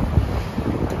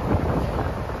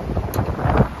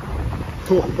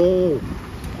 Ho ho.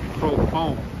 Ho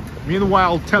ho.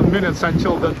 Meanwhile, 10 minutes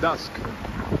until the dusk.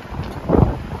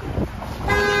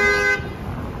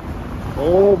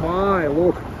 Oh my,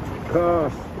 look.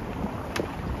 Gosh.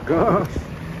 Gosh.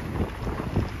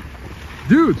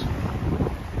 Dude.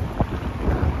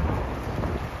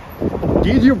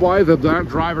 Did you buy the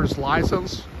driver's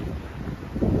license?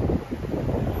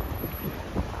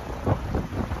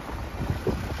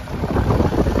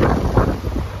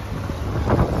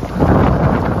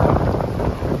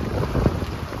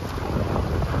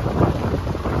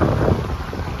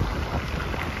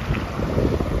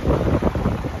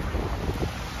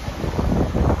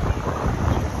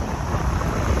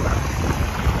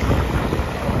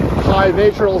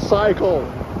 Natural cycle.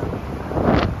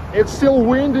 It's still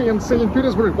windy in St.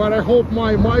 Petersburg, but I hope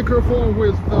my microphone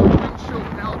with the windshield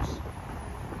helps.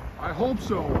 I hope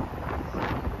so.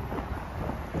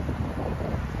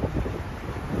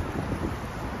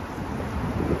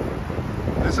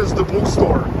 This is the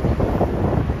bookstore.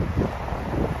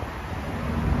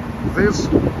 This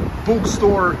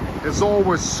bookstore is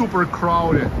always super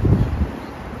crowded.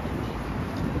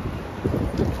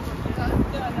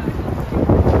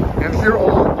 And here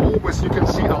always you can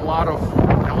see a lot of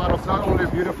not only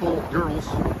beautiful girls,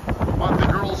 but the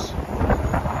girls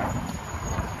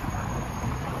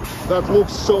that look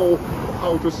so,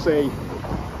 how to say,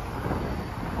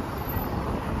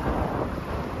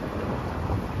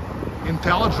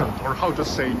 intelligent, or how to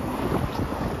say,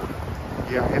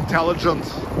 yeah, intelligent,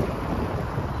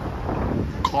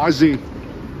 cozy,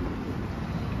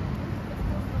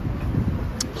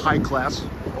 high class.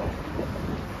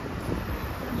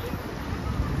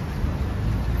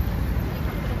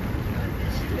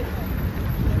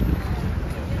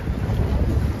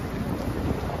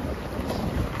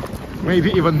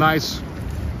 Maybe even nice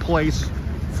place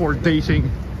for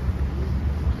dating.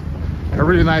 A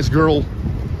really nice girl,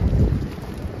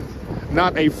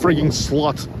 not a frigging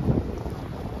slut.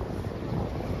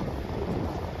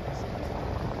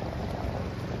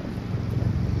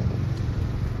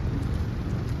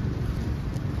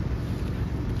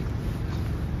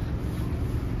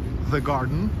 The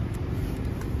garden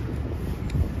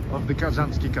of the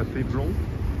Kazansky Cathedral.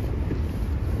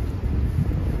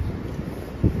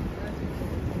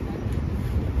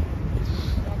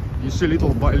 You see,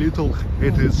 little by little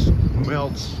it is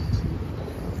melts.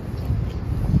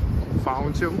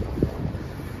 Fountain.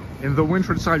 In the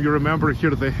winter time, you remember here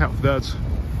they have that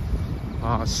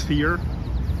sphere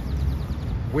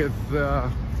with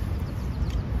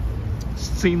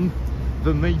scene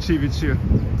the nativity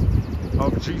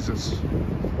of Jesus.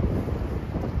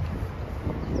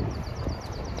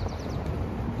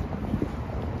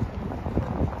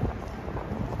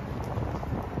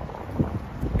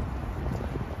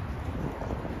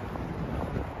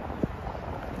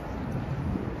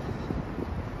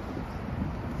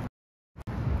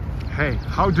 Hey,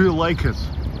 how do you like it?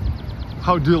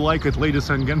 How do you like it, ladies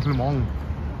and gentlemen?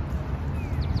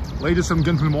 Ladies and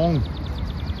gentlemen.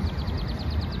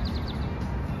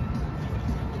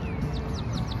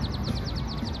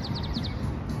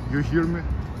 You hear me?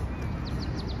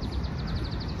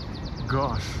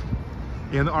 Gosh.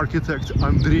 And architect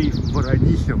Andrei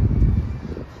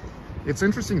Voronichin. It's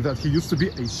interesting that he used to be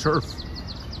a serf,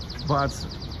 but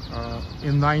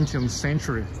in 19th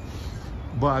century.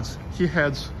 But he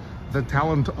had the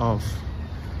talent of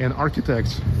an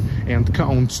architect, and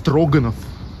Count Stroganov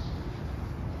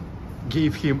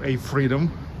gave him a freedom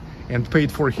and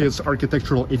paid for his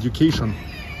architectural education.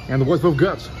 And what we've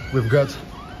got? We've got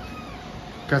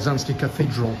Kazansky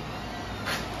Cathedral.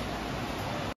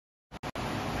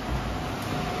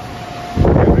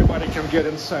 Everybody can get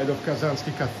inside of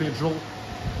Kazansky Cathedral.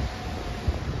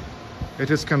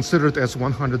 It is considered as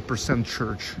 100%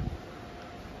 church.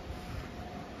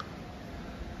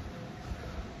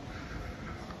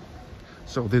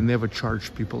 So they never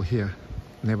charge people here,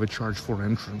 never charge for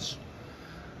entrance.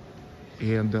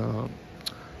 And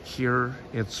here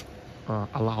it's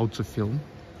allowed to film,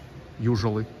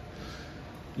 usually.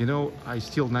 You know, I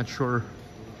still not sure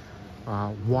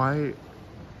why,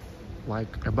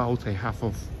 like about a half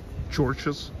of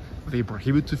churches they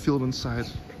prohibit to film inside,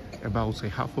 about a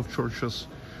half of churches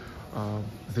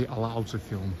they allow to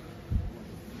film.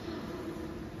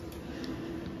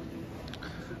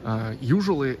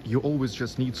 Usually you always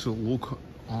just need to look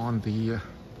on the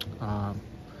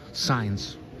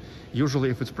signs. Usually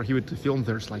if it's prohibited to film,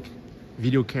 there's like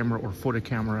video camera or photo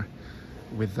camera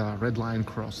with a red line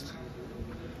crossed.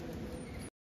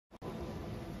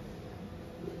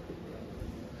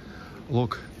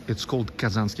 Look, it's called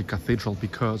Kazansky Cathedral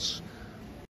because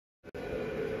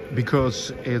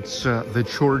it's the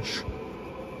church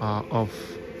of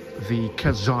the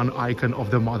Kazan icon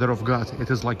of the Mother of God. It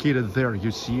is located there,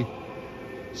 you see.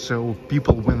 So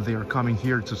people, when they are coming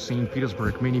here to St.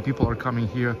 Petersburg, many people are coming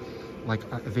here, like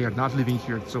they are not living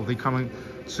here, so they coming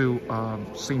to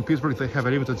St. Petersburg. They have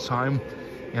a limited time,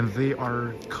 and they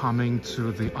are coming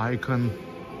to the icon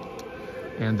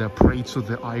and pray to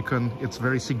the icon. It's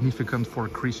very significant for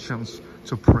Christians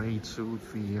to pray to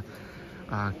the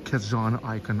Kazan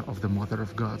icon of the Mother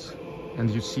of God. And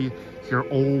you see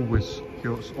here's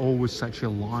always such a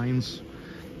lines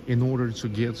in order to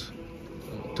get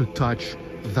to touch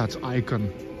that icon.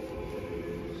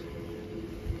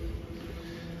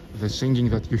 The singing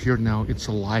that you hear now, it's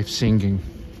a live singing.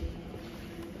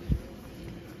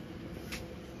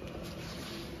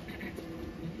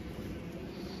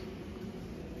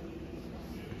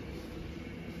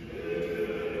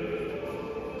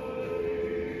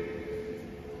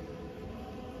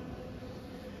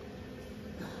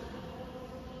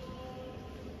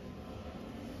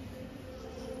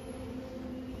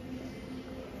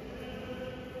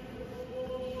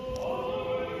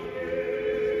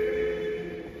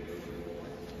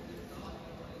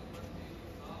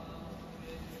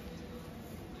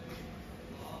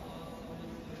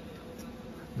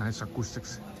 Nice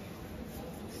acoustics.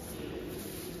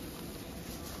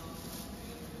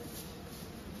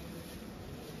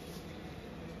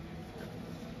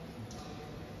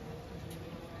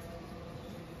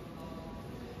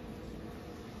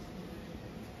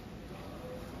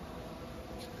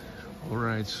 All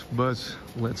right, but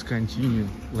let's continue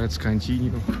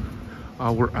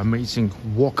our amazing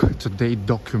walk today,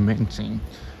 documenting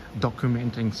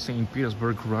St.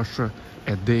 Petersburg, Russia,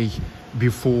 a day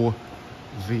before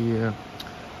the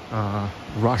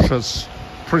Russia's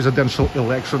presidential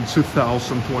election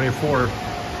 2024.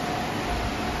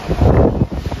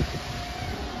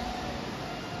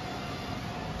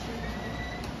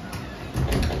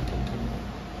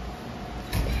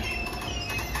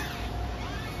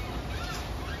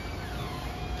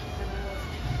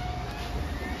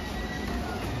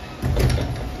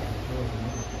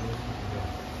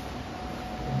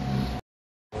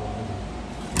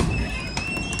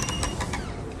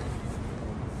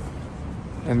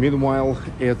 And meanwhile,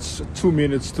 it's 2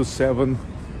 minutes to 7,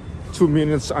 2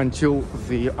 minutes until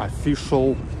the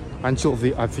official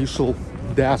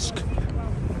desk.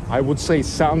 I would say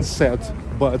sunset,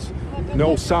 but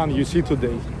no sun you see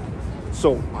today.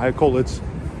 So I call it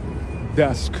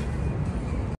desk.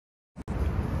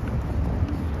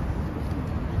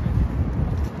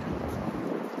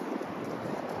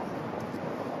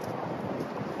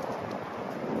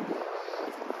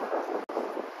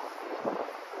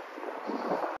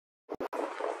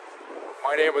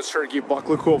 My name is Sergey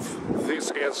Baklikov.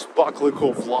 This is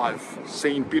Baklikov Live,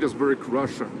 St. Petersburg,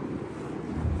 Russia.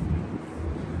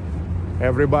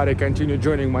 Everybody continue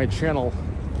joining my channel.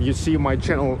 You see my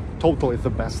channel totally the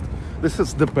best. This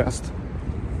is the best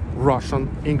Russian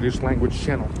English language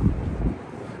channel.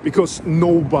 Because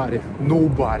nobody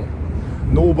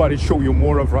show you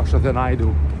more of Russia than I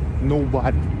do.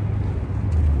 Nobody,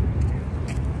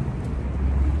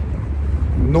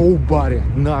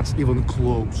 not even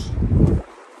close.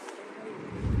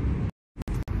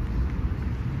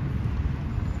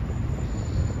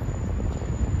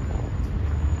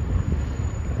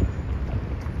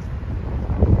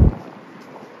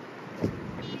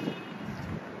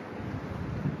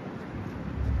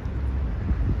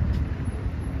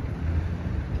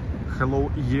 Hello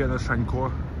Yena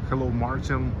Shanko, hello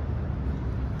Martin,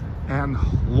 and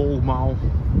Lol Mao.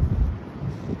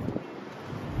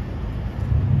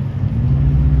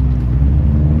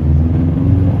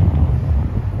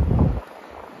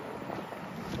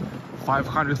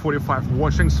 $545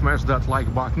 watching, smash that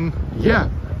like button. Yeah,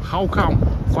 how come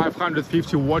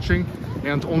 550 watching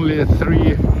and only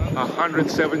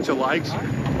 370 likes?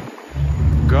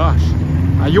 Gosh.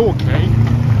 Are you okay?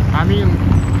 I mean,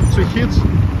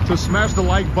 to smash the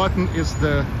like button is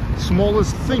the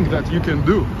smallest thing that you can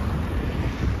do.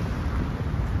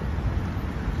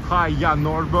 Hi, Jan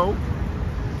Norbo.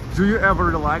 Do you ever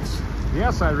relax?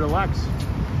 Yes, I relax.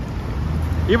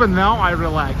 Even now I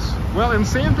relax. Well, in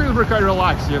St. Petersburg I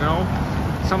relax, you know.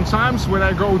 Sometimes when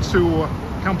I go to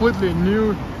completely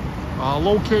new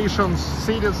locations,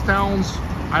 cities, towns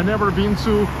I've never been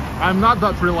to, I'm not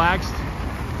that relaxed.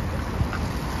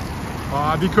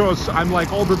 Because I'm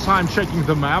like all the time checking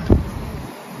the map.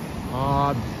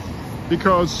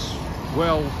 Because,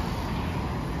 well,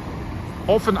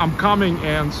 often I'm coming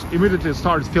and immediately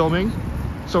start filming.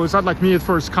 So it's not like me at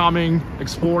first coming,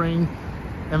 exploring,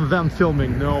 and then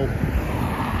filming. No,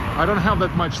 I don't have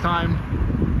that much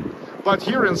time. But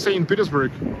here in St.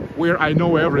 Petersburg, where I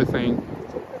know everything,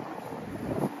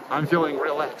 I'm feeling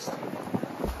relaxed.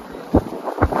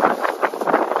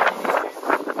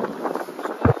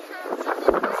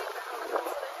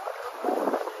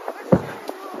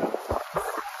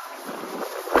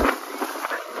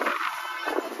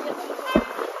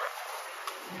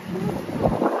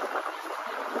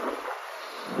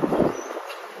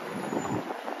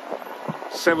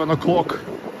 Seven o'clock.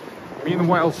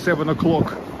 Meanwhile, 7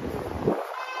 o'clock.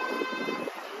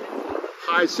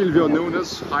 Hi Silvio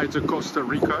Nunes. Hi to Costa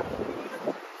Rica.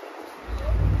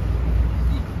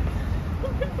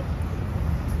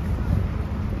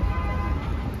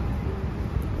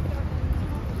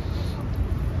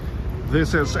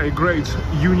 This is a great,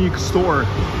 unique store.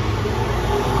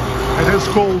 It is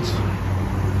called,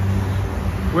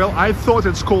 well, I thought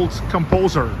it's called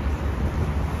Composer.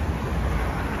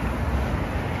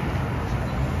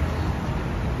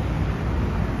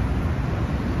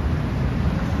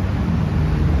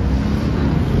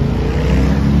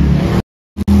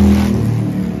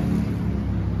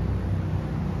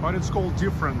 But it's called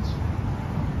different.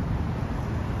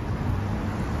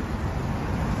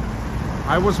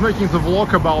 I was making the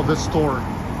vlog about this store.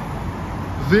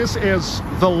 This is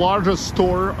the largest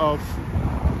store of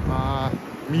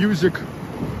music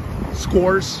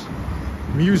scores,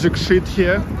 music shit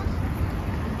here,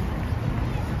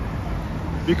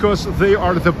 because they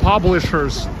are the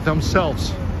publishers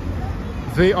themselves.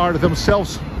 They are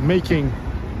themselves making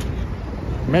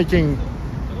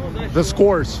the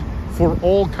scores for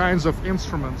all kinds of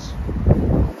instruments.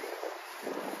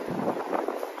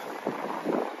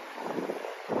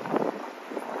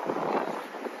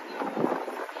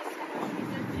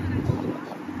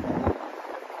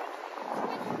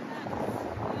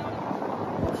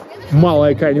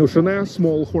 Малая конюшина,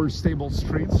 small horse stable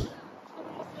streets.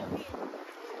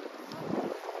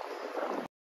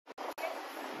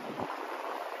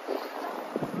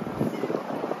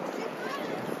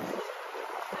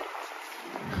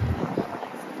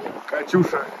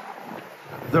 Katyusha,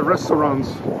 the restaurant,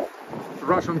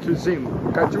 Russian cuisine.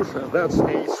 Katyusha, that's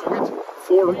a sweet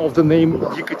form of the name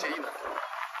Yekaterina,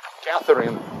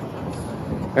 Catherine.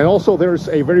 And also there's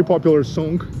a very popular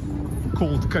song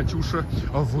called Katyusha.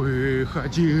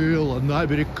 Выходила на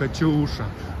берег Катюша,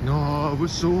 на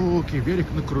высокий берег,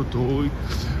 на крутой.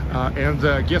 And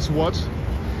guess what?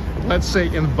 Let's say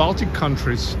in Baltic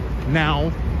countries,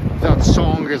 now that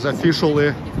song is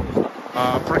officially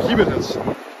prohibited,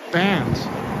 banned,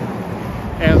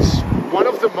 as one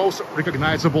of the most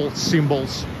recognizable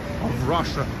symbols of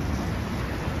Russia.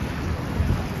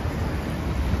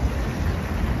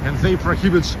 And they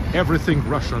prohibit everything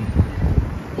Russian.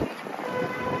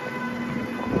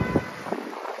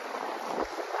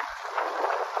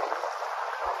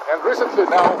 And recently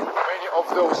now, many of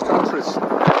those countries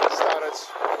started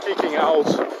kicking out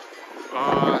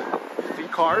the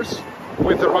cars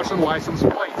with the Russian license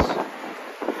plates.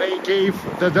 They gave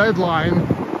the deadline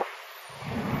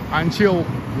until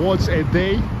what's a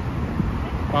day.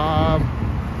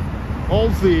 All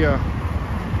the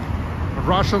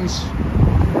Russians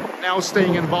now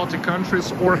staying in Baltic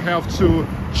countries or have to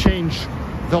change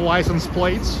the license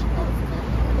plates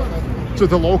to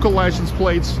the local license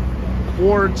plates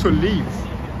or to leave.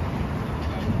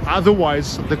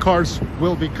 Otherwise, the cars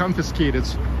will be confiscated,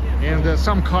 and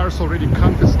some cars already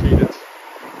confiscated.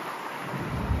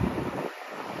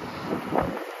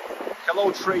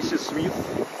 Hello, Tracy Smith.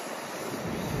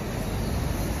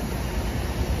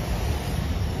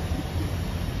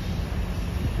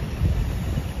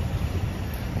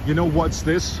 You know what's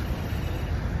this?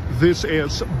 This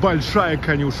is Большая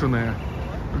конюшина,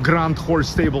 Grand Horse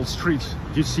Stable Street.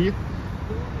 You see?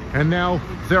 And now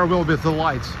there will be the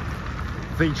light.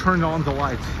 They turn on the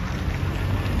light.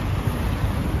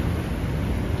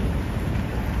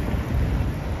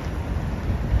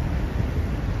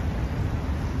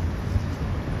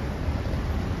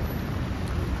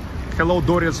 Hello,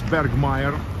 Doris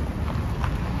Bergmeyer.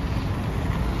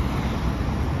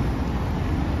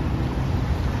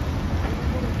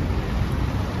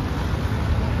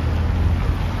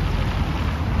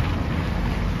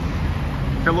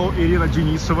 Hello, Irina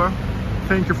Denisova.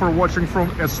 Thank you for watching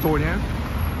from Estonia.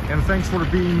 And thanks for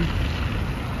being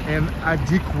an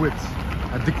adequate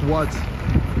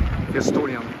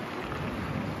Estonian.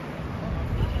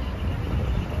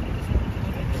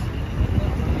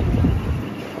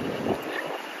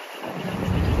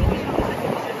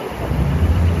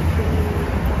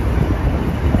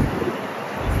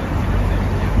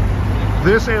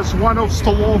 This is one of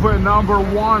Stolova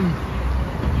 #1.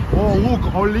 Oh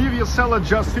look, Olivia salad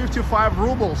just 55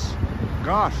 rubles.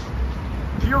 Gosh.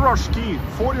 Pirozhki,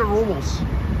 40 rubles.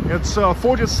 It's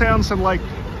 40 cents and like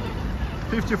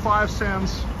 55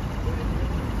 cents.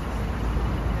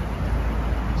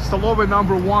 Stolova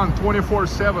 #1,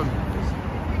 24/7.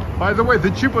 By the way,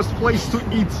 the cheapest place to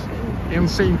eat in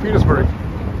St. Petersburg.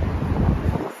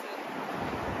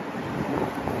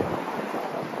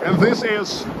 And this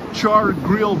is charred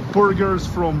grilled burgers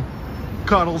from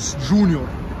Carl's Jr.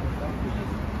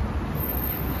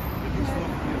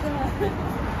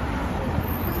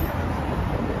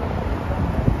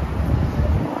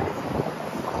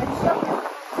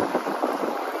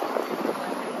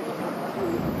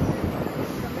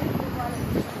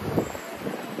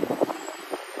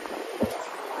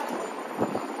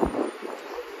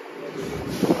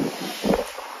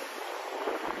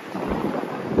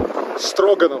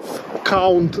 Stroganov,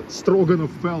 Count Stroganov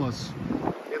Palace.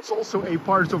 It's also a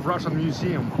part of Russian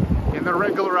Museum. In the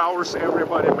regular hours,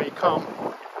 everybody may come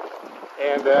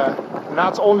and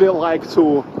not only like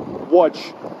to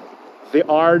watch the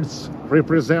arts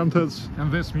represented in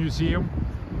this museum,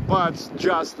 but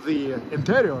just the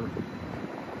interior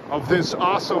of this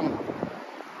awesome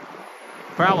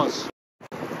palace.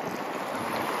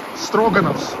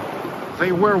 Stroganovs,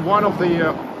 they were one of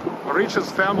the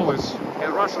richest families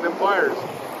in Russian Empire.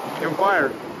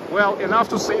 Well, enough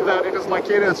to say that it is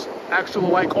located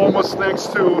actually like almost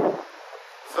next to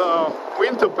the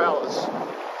Winter Palace,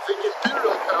 the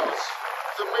Imperial Palace,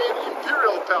 the main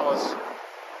Imperial Palace.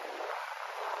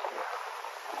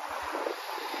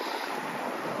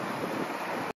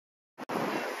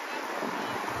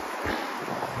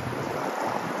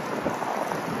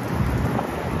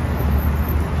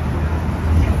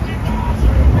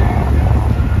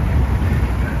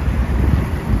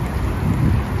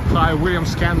 Hi, William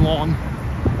Scanlon.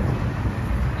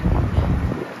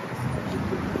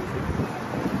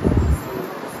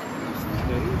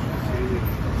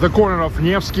 The corner of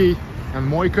Nevsky and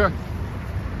Moika.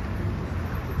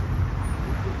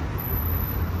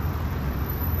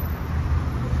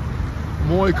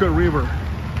 Moika River.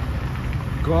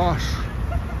 Gosh,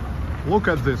 look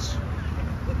at this.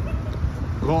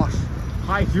 Gosh,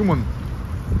 hi human.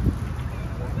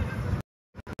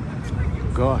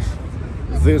 Gosh.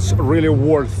 This really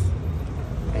worth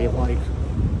a like.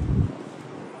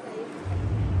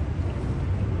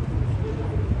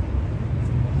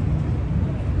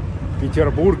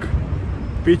 Петербург,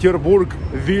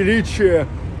 величие,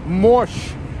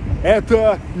 мощь.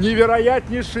 Это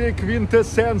невероятнейшая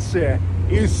квинтэссенция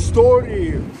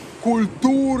истории,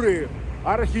 культуры,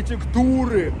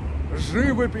 архитектуры,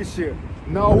 живописи,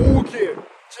 науки,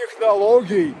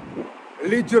 технологий,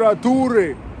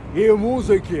 литературы и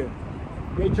музыки.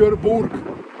 Петербург,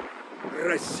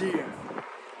 Россия.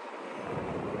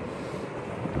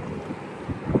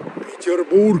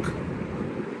 Петербург.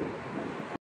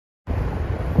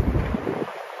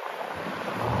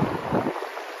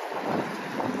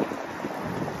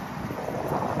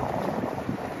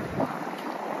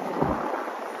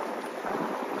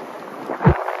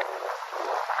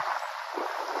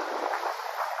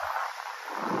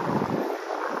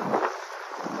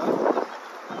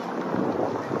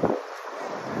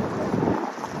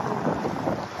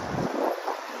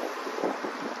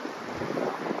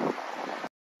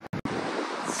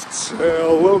 В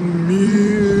целом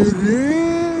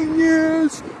мире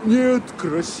нет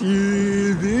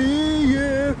красивее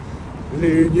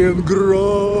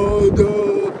Ленинграда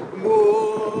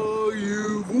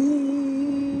моего.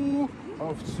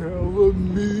 А в целом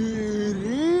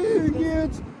мире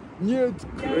нет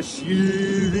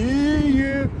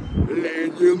красивее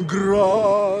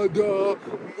Ленинграда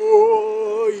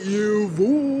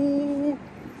моего.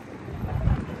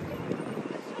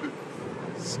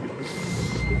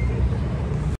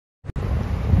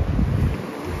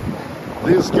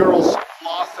 These girls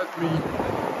laughed at me.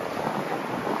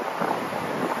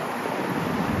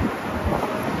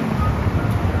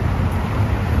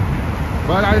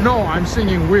 But I know I'm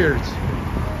singing weird.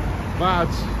 But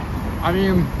I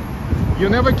mean, you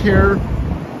never care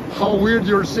how weird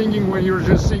you're singing when you're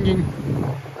just singing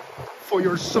for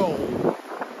your soul.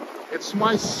 It's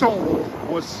my soul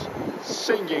was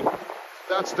singing.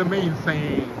 That's the main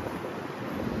thing.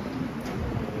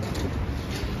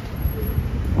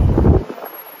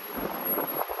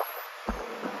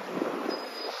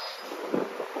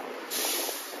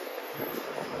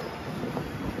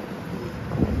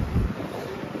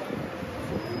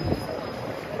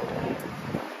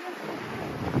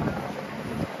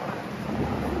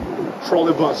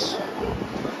 Trolley bus.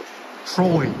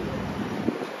 Trolley.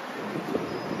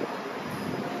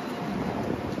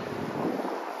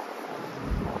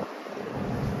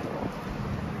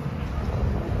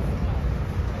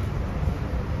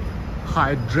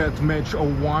 Hi, Jet Match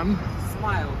 01.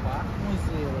 Smile,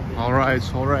 All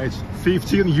right.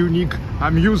 15 unique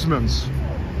amusements.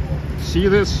 See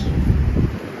this?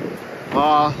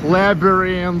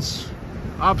 Labyrinths,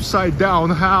 upside down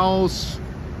house,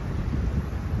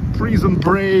 prison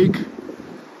break,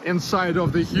 inside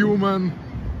of the human,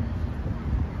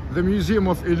 the Museum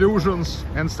of Illusions,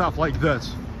 and stuff like that.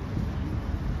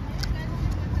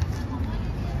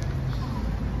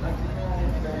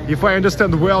 If I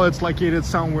understand well, it's located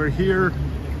somewhere here.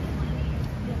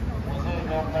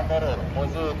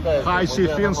 Hi, Sea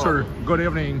Fencer. Good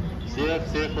evening.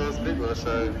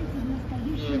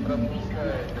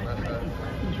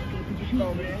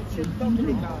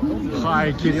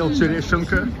 Hi, Kirill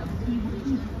Tereshchenko.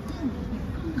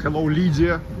 Hello,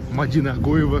 Lydia, Madina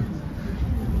Goeva.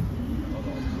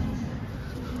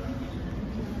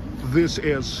 This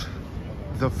is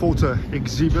the photo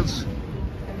exhibits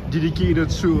dedicated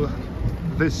to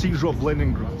the siege of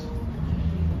Leningrad.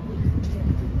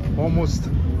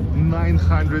 Almost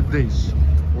 900 days.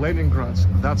 Leningrad,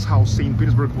 that's how St.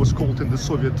 Petersburg was called in the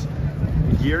Soviet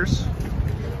years,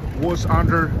 was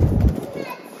under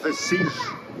the siege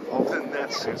of the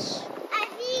Nazis.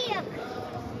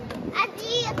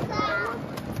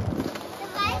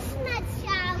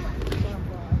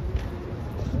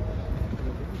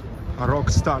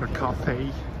 Rockstar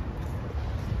Cafe.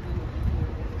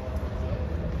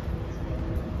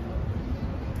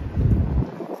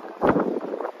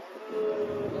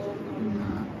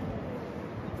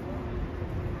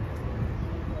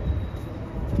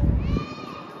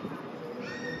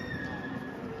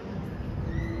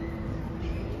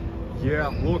 Yeah,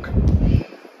 look,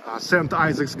 St.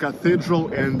 Isaac's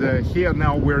Cathedral, and here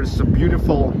now there's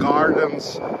beautiful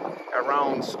gardens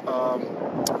around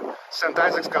St.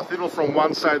 Isaac's Cathedral. From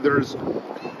one side there's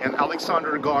an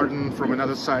Alexander garden, from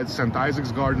another side St.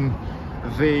 Isaac's garden.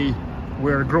 They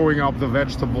were growing up the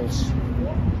vegetables.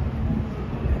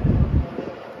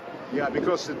 Yeah,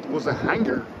 because it was a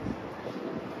hunger.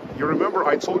 You remember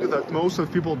I told you that most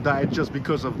of people died just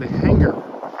because of the hunger.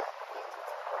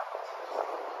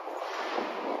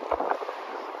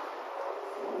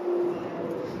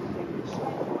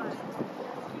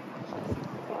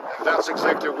 And that's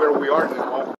exactly where we are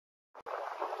now.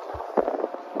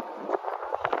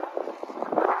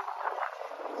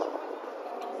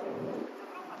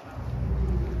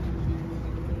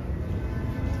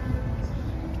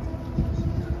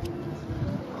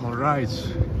 All right,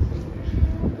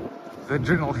 the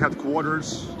general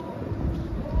headquarters,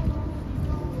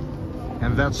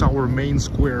 and that's our main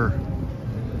square,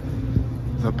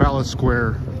 the Palace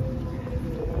Square,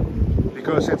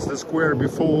 because it's the square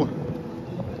before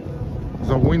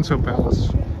the Winter Palace,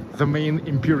 the main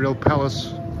imperial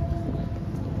palace,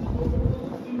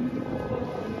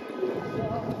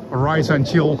 right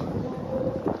until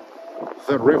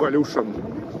the revolution.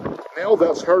 Now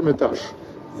that's Hermitage,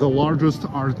 the largest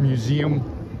art museum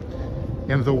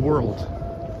in the world.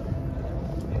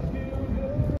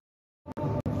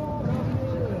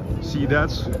 See,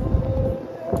 that's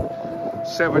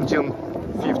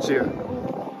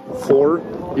 1754,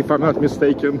 if I'm not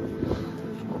mistaken.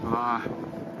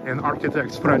 An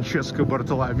architect, Francesco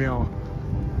Bartolomeo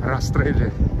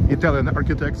Rastrelli, Italian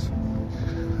architect.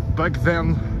 Back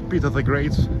then, Peter the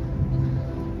Great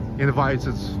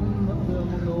invited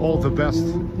all the best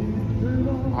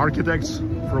architects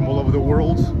from all over the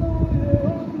world.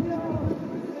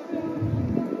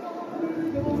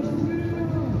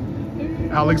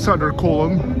 Alexander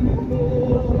Colon.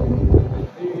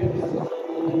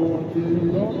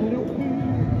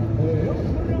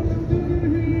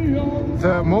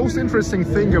 The most interesting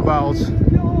thing about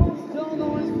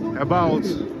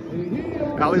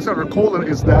Alexander Colon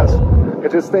is that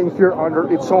it is staying here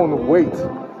under its own weight.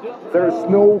 There is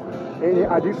no any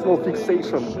additional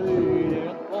fixation.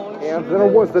 And there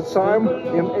was the time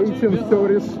in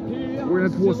 1830s when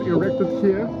it was erected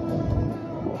here.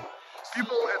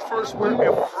 People at first were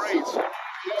afraid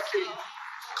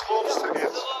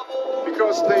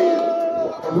because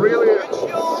they really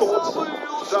thought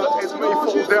that it may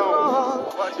fall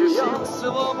down. But you see,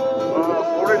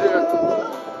 already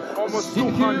almost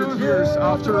 200 years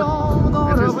after, it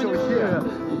is still here.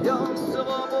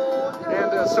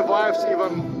 And survives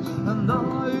even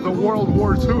the World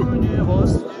War II.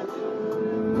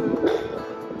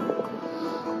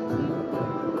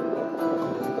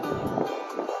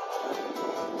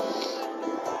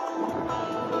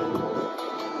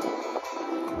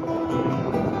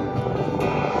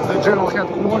 The general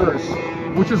headquarters,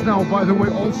 which is now, by the way,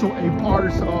 also a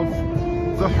part of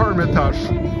the Hermitage.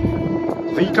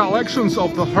 The collections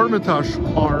of the Hermitage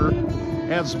are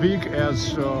as big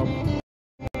as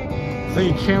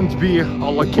they can't be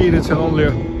located in only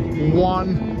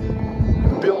one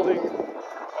building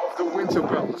of the winter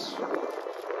belts.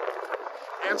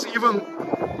 And even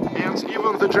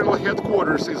the general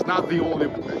headquarters is not the only.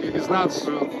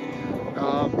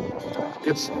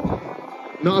 It's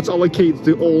not allocate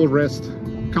the all rest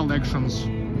collections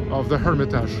of the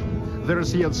Hermitage.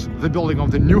 There's yet the building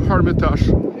of the new Hermitage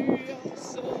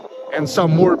and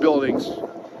some more buildings.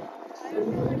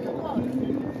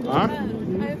 А?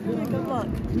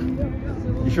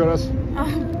 Еще раз.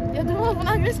 Я думала, вы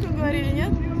на английском говорили,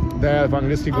 нет? Да, я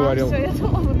по-английски говорил. Все, я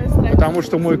думала, вы на стране. Потому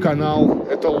что мой канал —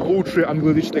 это лучший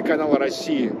англоязычный канал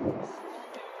России.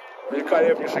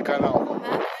 Великолепнейший канал.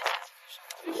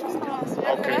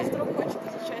 Окей.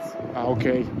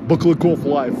 Окей. Баклыков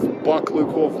Лайф.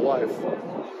 Баклыков Лайф.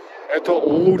 Это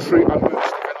лучший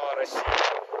англоязычный канал России.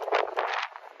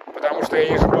 Потому что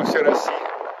я езжу по всей России.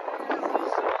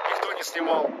 Никто не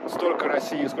снимал столько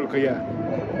России, сколько я.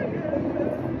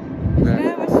 Да.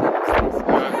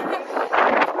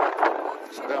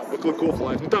 Да, Баклыков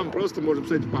Лайф. Ну там просто можно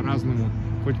писать по-разному.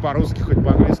 Хоть по-русски, хоть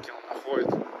по-английски он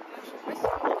находит.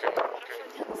 Okay.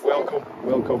 Welcome,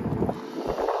 welcome.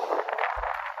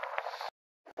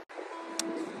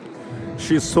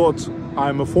 She thought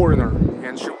I'm a foreigner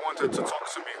and she wanted to talk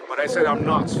to me, but I said I'm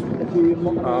not.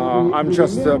 I'm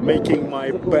just making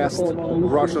my best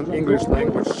Russian English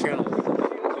language channel.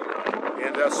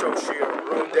 And so she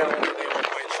wrote down the name of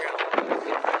my channel.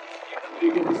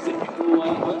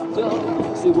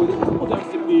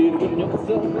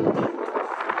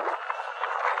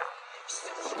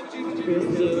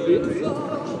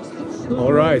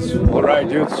 All right,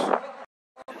 dudes.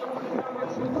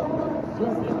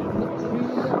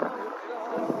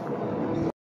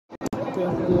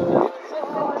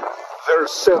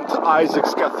 There's St.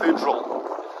 Isaac's Cathedral,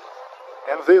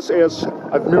 and this is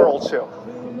Admiralty.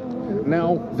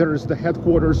 Now there's the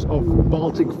headquarters of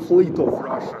Baltic Fleet of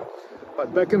Russia,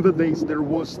 but back in the days there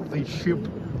was the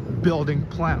shipbuilding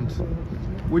plant,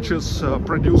 which is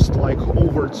produced like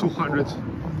over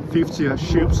 250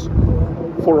 ships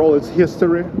for all its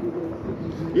history.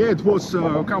 Yeah, it was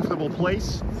a comfortable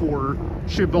place for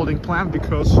shipbuilding plant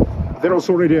because there was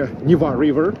already a Neva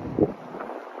River.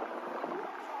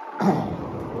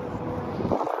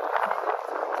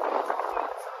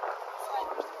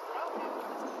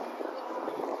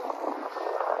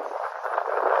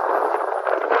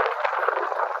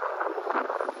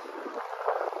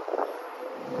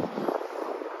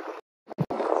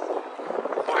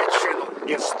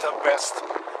 It's the best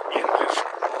English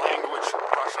language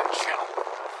Russian channel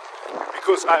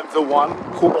because I'm the one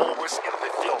who always in the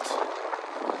field.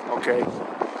 Okay,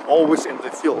 always in the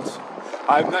field.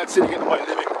 I'm not sitting in my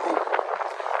living room,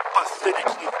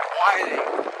 pathetically whining.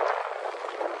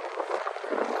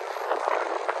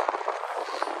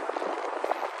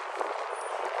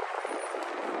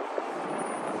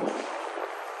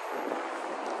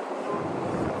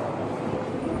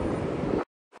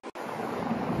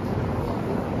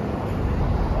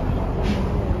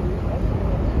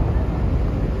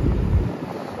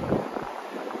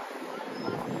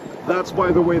 That's,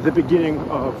 by the way, the beginning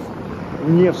of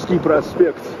Nevsky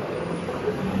Prospect.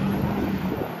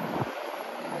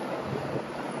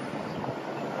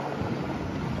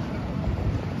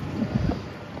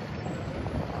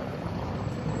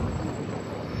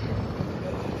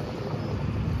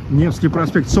 Nevsky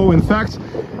Prospect. So in fact,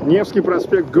 Nevsky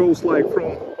Prospect goes like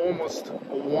from almost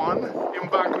one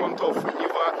embankment of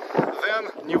Neva, then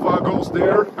Neva goes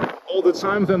there all the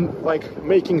time, then like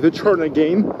making the turn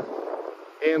again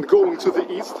and going to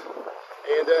the east,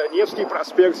 and Nevsky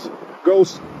Prospect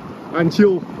goes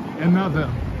until another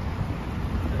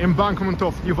embankment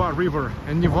of Neva River,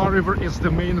 and Neva River is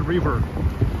the main river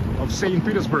of St.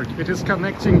 Petersburg. It is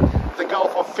connecting the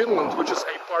Gulf of Finland, which is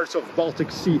a part of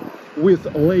Baltic Sea, with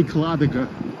Lake Ladoga.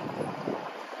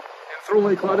 And through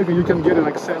Lake Ladoga you can get an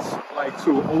access like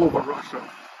to all over Russia.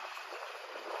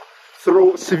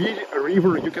 Through Svil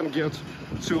River, you can get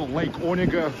to Lake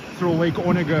Onega. Through Lake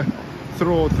Onega,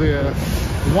 through the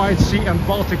White Sea and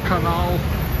Baltic Canal,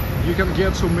 you can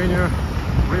get to many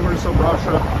rivers of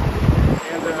Russia.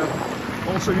 And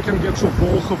also you can get to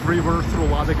Volkhov River through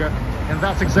Ladoga. And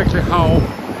that's exactly how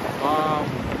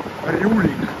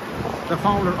Rurik, the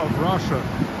founder of Russia,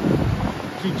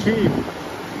 he came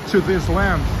to this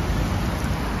land.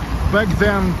 Back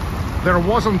then, there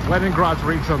wasn't Leningrad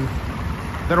region,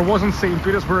 there wasn't St.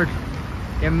 Petersburg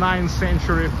in 9th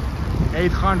century,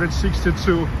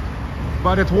 862,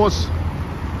 but it was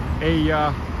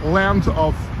a land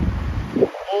of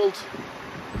old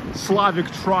Slavic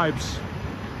tribes,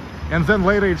 and then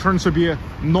later it turned to be a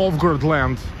Novgorod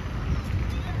land.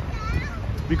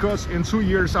 Because in 2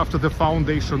 years after the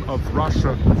foundation of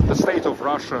Russia, the state of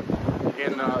Russia,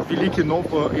 in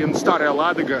in Staraya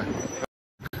Ladoga,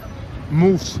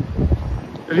 moved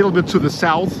a little bit to the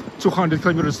south, 200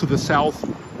 kilometers to the south,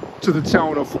 to the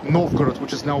town of Novgorod,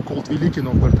 which is now called Veliki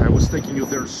Novgorod. I was taking you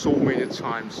there so many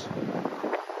times.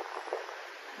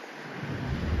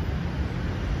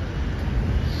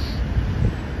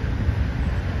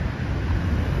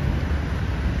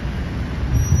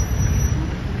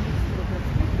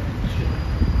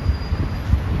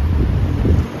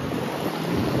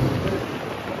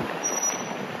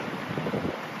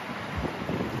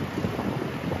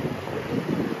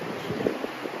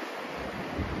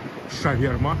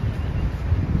 Shawarma,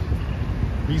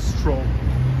 bistro,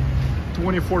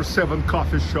 24/7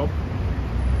 coffee shop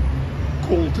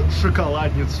called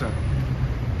Shokoladnitsa,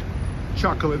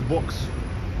 chocolate box.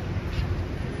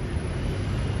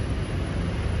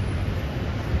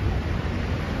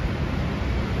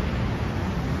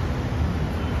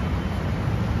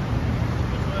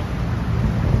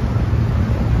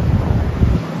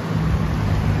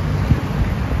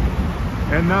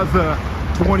 Another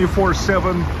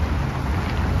 24/7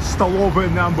 Stolova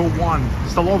 #1.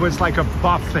 Stolova is like a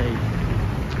buffet.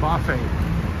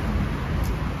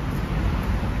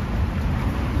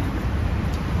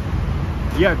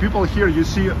 Yeah, people here, you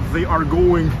see, they are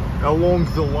going along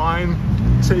the line,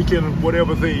 taking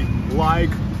whatever they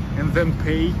like, and then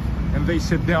pay, and they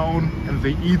sit down and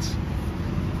they eat.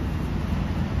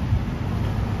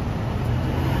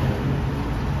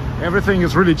 Everything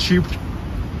is really cheap.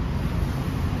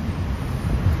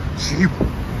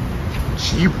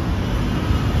 Cheap.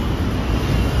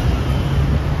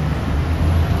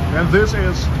 And this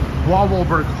is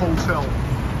Wawelberg Hotel,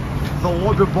 the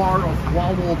lobby bar of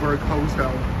Wawelberg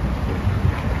Hotel.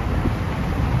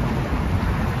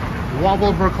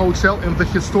 Wawelberg Hotel in the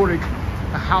historic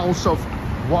house of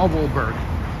Wawelberg.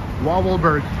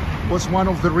 Wawelberg was one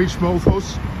of the rich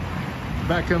mothos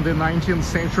back in the 19th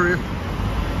century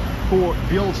who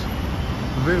built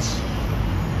this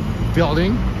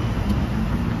building.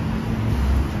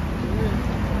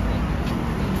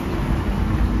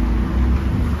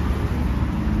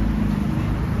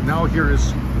 Now here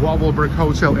is Wawelberg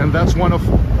Hotel, and that's one of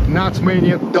not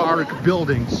many dark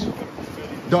buildings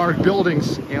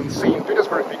in St.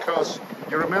 Petersburg, because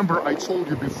you remember I told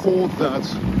you before that,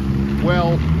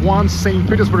 well, once St.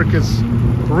 Petersburg is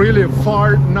really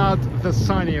far not the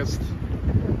sunniest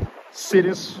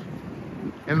cities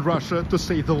in Russia, to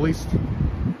say the least.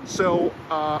 So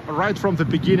right from the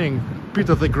beginning,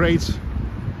 Peter the Great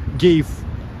gave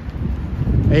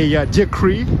a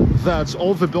decree that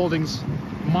all the buildings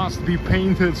must be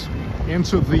painted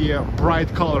into the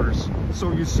bright colors.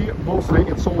 So you see, mostly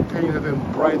it's all painted in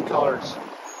bright colors,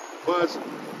 but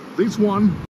this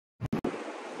one,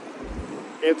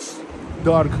 it's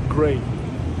dark gray,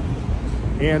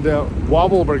 and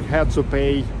Wawelberg had to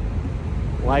pay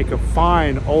like a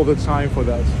fine all the time for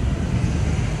that.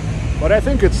 But I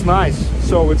think it's nice.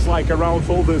 So it's like around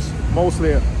all this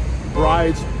mostly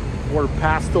bright or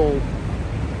pastel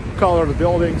colored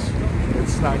buildings,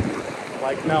 it's like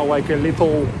now like a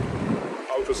little,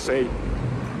 how to say,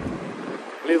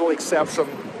 little exception.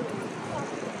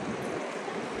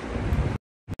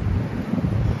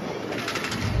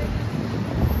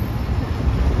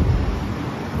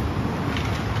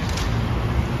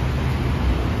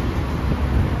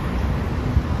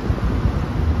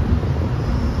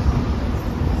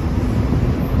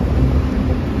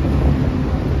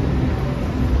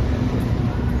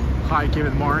 Hi,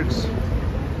 Kevin Marks.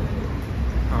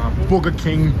 Burger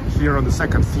King here on the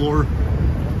second floor.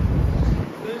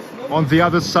 On the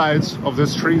other side of the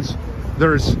street,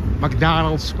 there's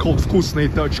McDonald's called Вкусная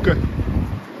точка.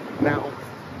 Now,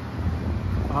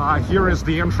 here is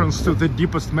the entrance to the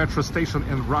deepest metro station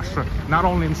in Russia. Not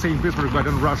only in St. Petersburg, but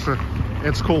in Russia.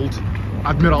 It's called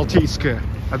Admiralty.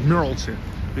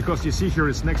 Because you see here,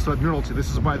 it's next to Admiralty.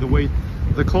 This is, by the way,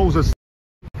 the closest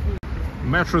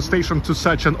metro station to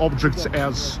such an object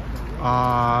as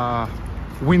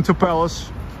Winter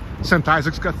Palace, St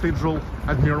Isaac's Cathedral,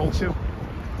 Admiralty.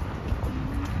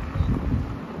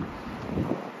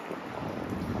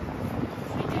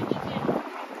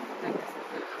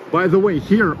 By the way,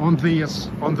 here on the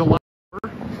left,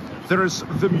 there is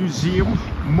the museum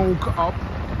mock-up,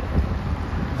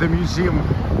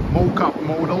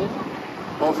 model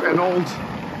of an old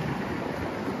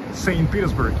St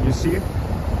Petersburg. You see,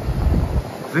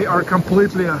 they are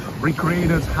completely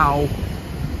recreated how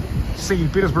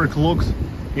St Petersburg looked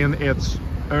in its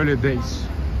early days.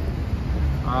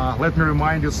 Let me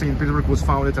remind you, St Petersburg was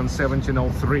founded in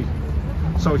 1703.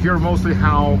 So here mostly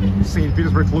how St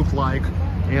Petersburg looked like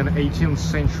in 18th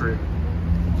century.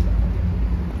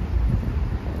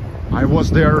 I was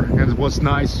there and it was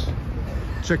nice.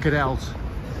 Check it out.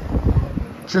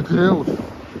 Check it out.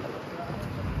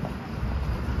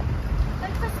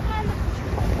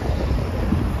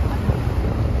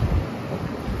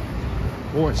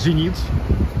 Oh, Zenit.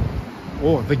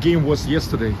 Oh, the game was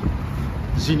yesterday.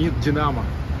 Zenit Dynamo.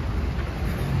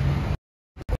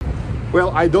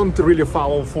 Well, I don't really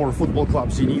follow for football club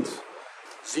Zenit.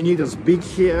 Zenit is big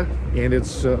here, and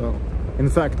it's in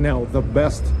fact now the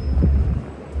best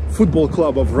football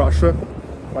club of Russia.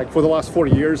 Like for the last 4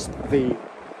 years, they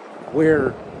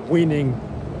were winning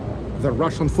the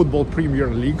Russian Football Premier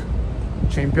League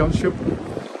championship.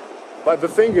 But the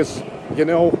thing is, you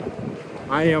know,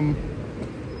 I am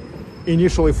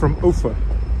initially from Ufa,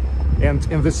 and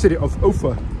in the city of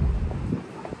Ufa,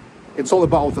 it's all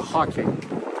about the hockey,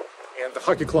 and the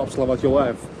hockey club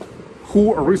Slovakia,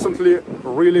 who recently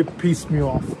really pissed me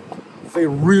off. They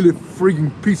really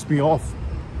freaking pissed me off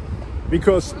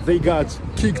because they got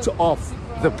kicked off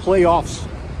the playoffs.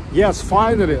 Yes,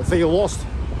 finally they lost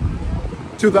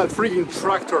to that freaking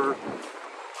tractor,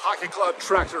 hockey club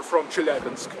tractor from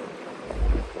Chelyabinsk.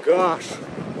 Gosh.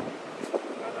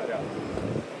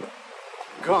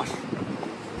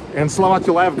 And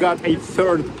Slovakia got a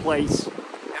 3rd place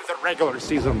in the regular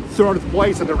season. 3rd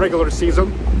place in the regular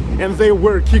season. And they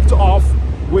were kicked off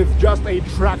with just a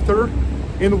tractor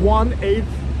in 1/8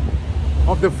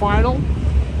 of the final.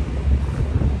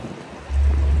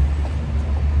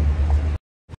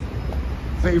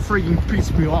 They freaking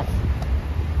pissed me off.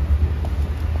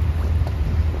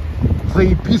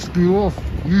 They pissed me off.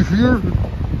 You hear?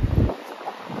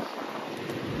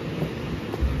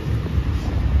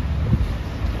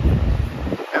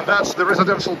 And that's the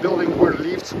residential building where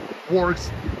lived,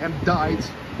 worked and died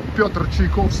Pyotr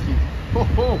Tchaikovsky.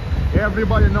 Oh,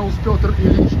 everybody knows Pyotr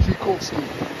Ilyich Tchaikovsky.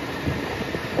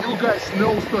 You guys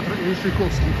know Pyotr Ilyich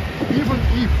Tchaikovsky. Even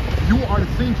if you are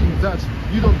thinking that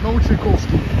you don't know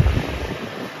Tchaikovsky,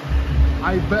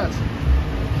 I bet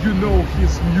you know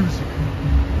his music.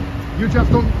 You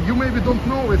just don't, you maybe don't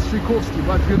know it's Tchaikovsky,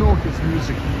 but you know his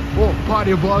music. Oh,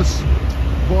 Party Bus,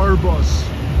 Bar Bus.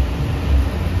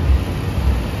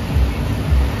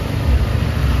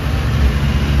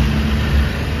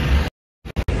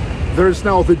 There is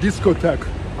now the discotheque.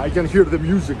 I can hear the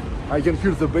music. I can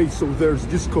hear the bass, so there's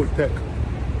discotheque.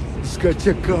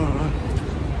 Discotheque.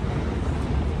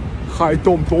 Hi,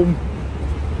 Tom Tom.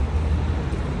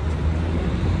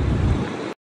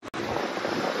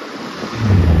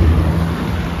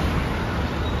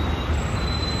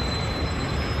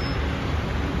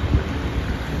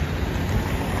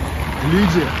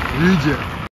 Лидия,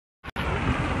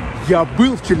 я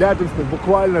был в Челябинске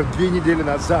буквально 2 недели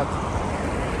назад.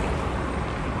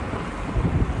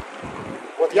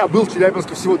 Вот я был в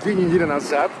Челябинске всего 2 недели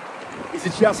назад, и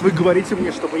сейчас вы говорите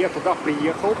мне, чтобы я туда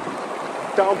приехал,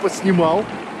 там поснимал,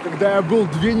 когда я был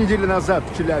 2 недели назад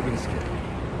в Челябинске.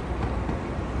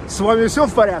 С вами все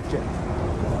в порядке?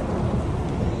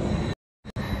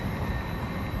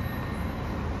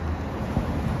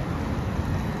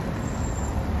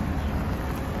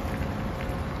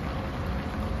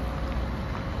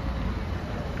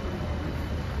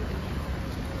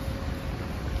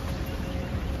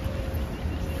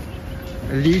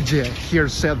 Lydia here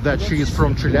said that she is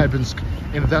from Chelyabinsk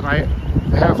and that I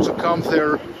have to come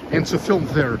there and to film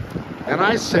there. And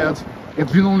I said,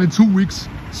 it's been only 2 weeks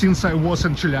since I was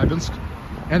in Chelyabinsk.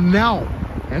 And now,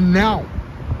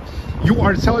 you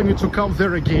are telling me to come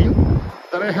there again?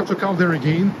 That I have to come there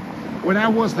again? When I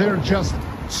was there just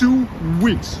 2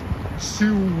 weeks.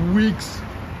 2 weeks.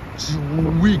 2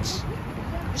 weeks.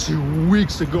 2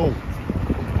 weeks ago.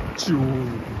 2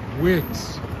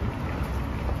 weeks.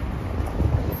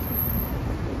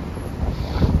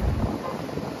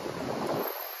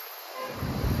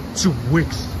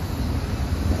 Weeks.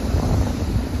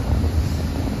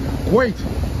 Wait,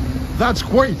 that's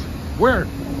Kuwait. Where?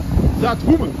 that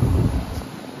woman.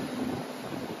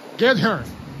 Get her.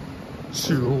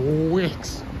 2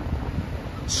 weeks.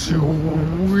 2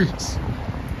 weeks.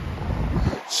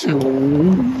 2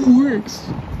 weeks.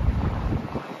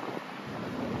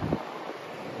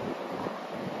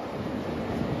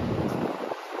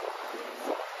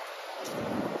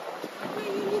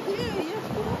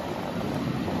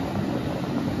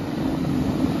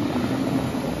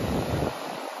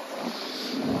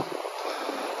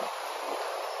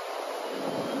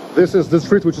 This is the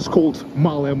street which is called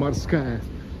Malaya Morskaya,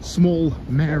 small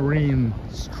marine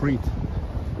street.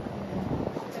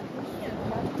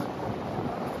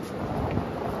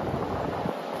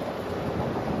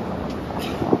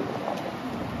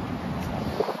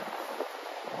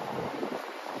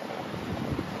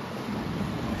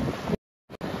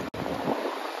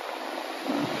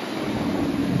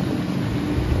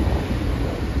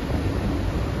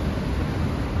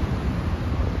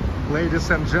 Ladies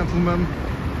and gentlemen,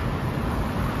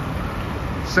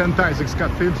 St. Isaac's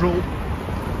Cathedral.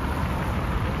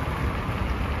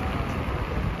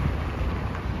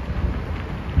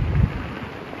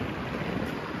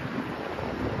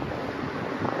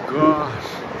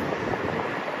 Gosh,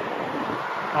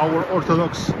 our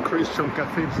Orthodox Christian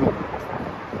Cathedral.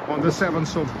 On the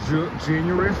 7th of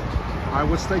January, I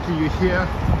was taking you here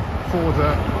for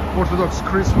the Orthodox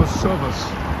Christmas service,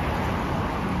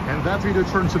 and that video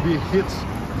turned to be a hit.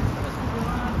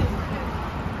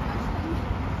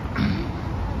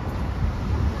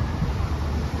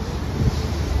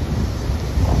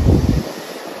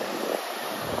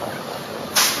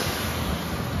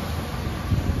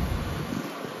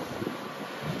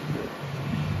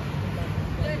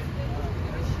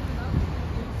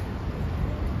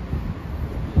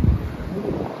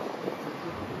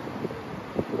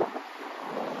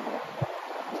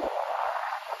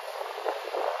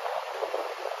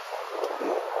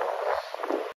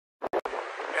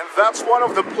 That's one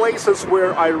of the places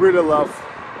where I really love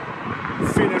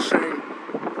finishing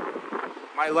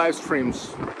my live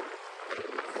streams.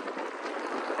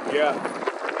 Yeah,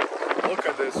 look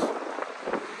at this.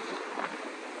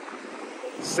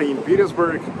 St.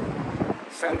 Petersburg,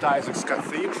 St. Isaac's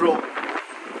Cathedral,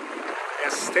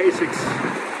 aesthetics.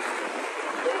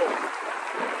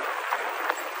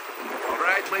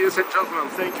 Alright, ladies and gentlemen,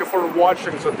 thank you for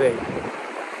watching today.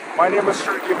 My name is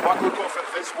Sergey Baklykov, and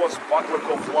this was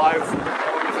Baklykov Live on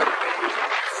the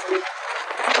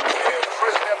day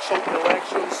presidential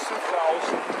elections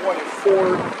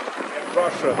 2024 in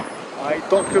Russia. I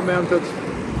documented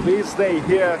this day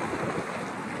here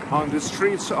on the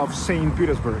streets of St.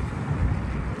 Petersburg.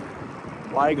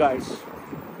 Bye, guys.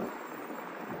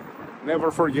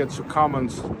 Never forget to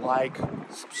comment, like,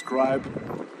 subscribe,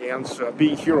 and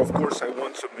being here, of course, I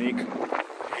want to make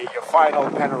a final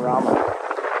panorama.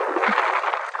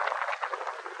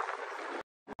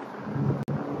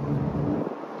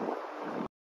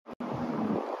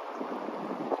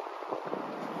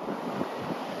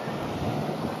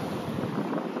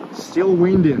 Still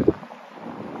windy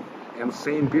in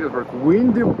St. Petersburg,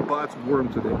 windy but warm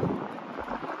today,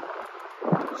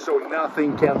 so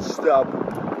nothing can stop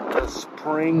the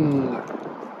spring.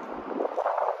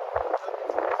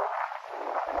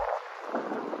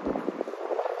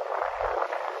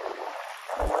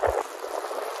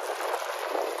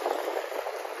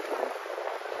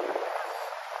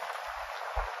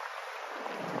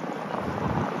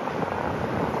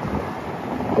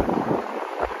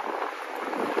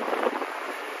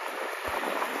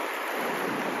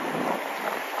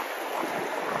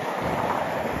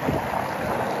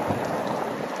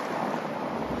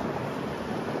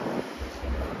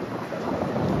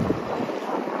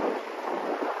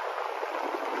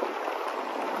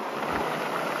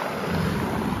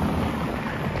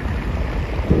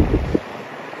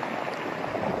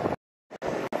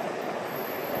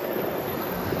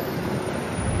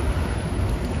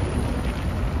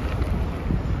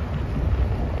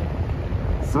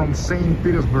 From St.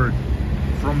 Petersburg,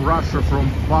 from Russia, from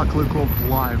Baklykov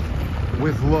Live,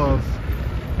 with love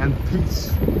and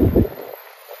peace.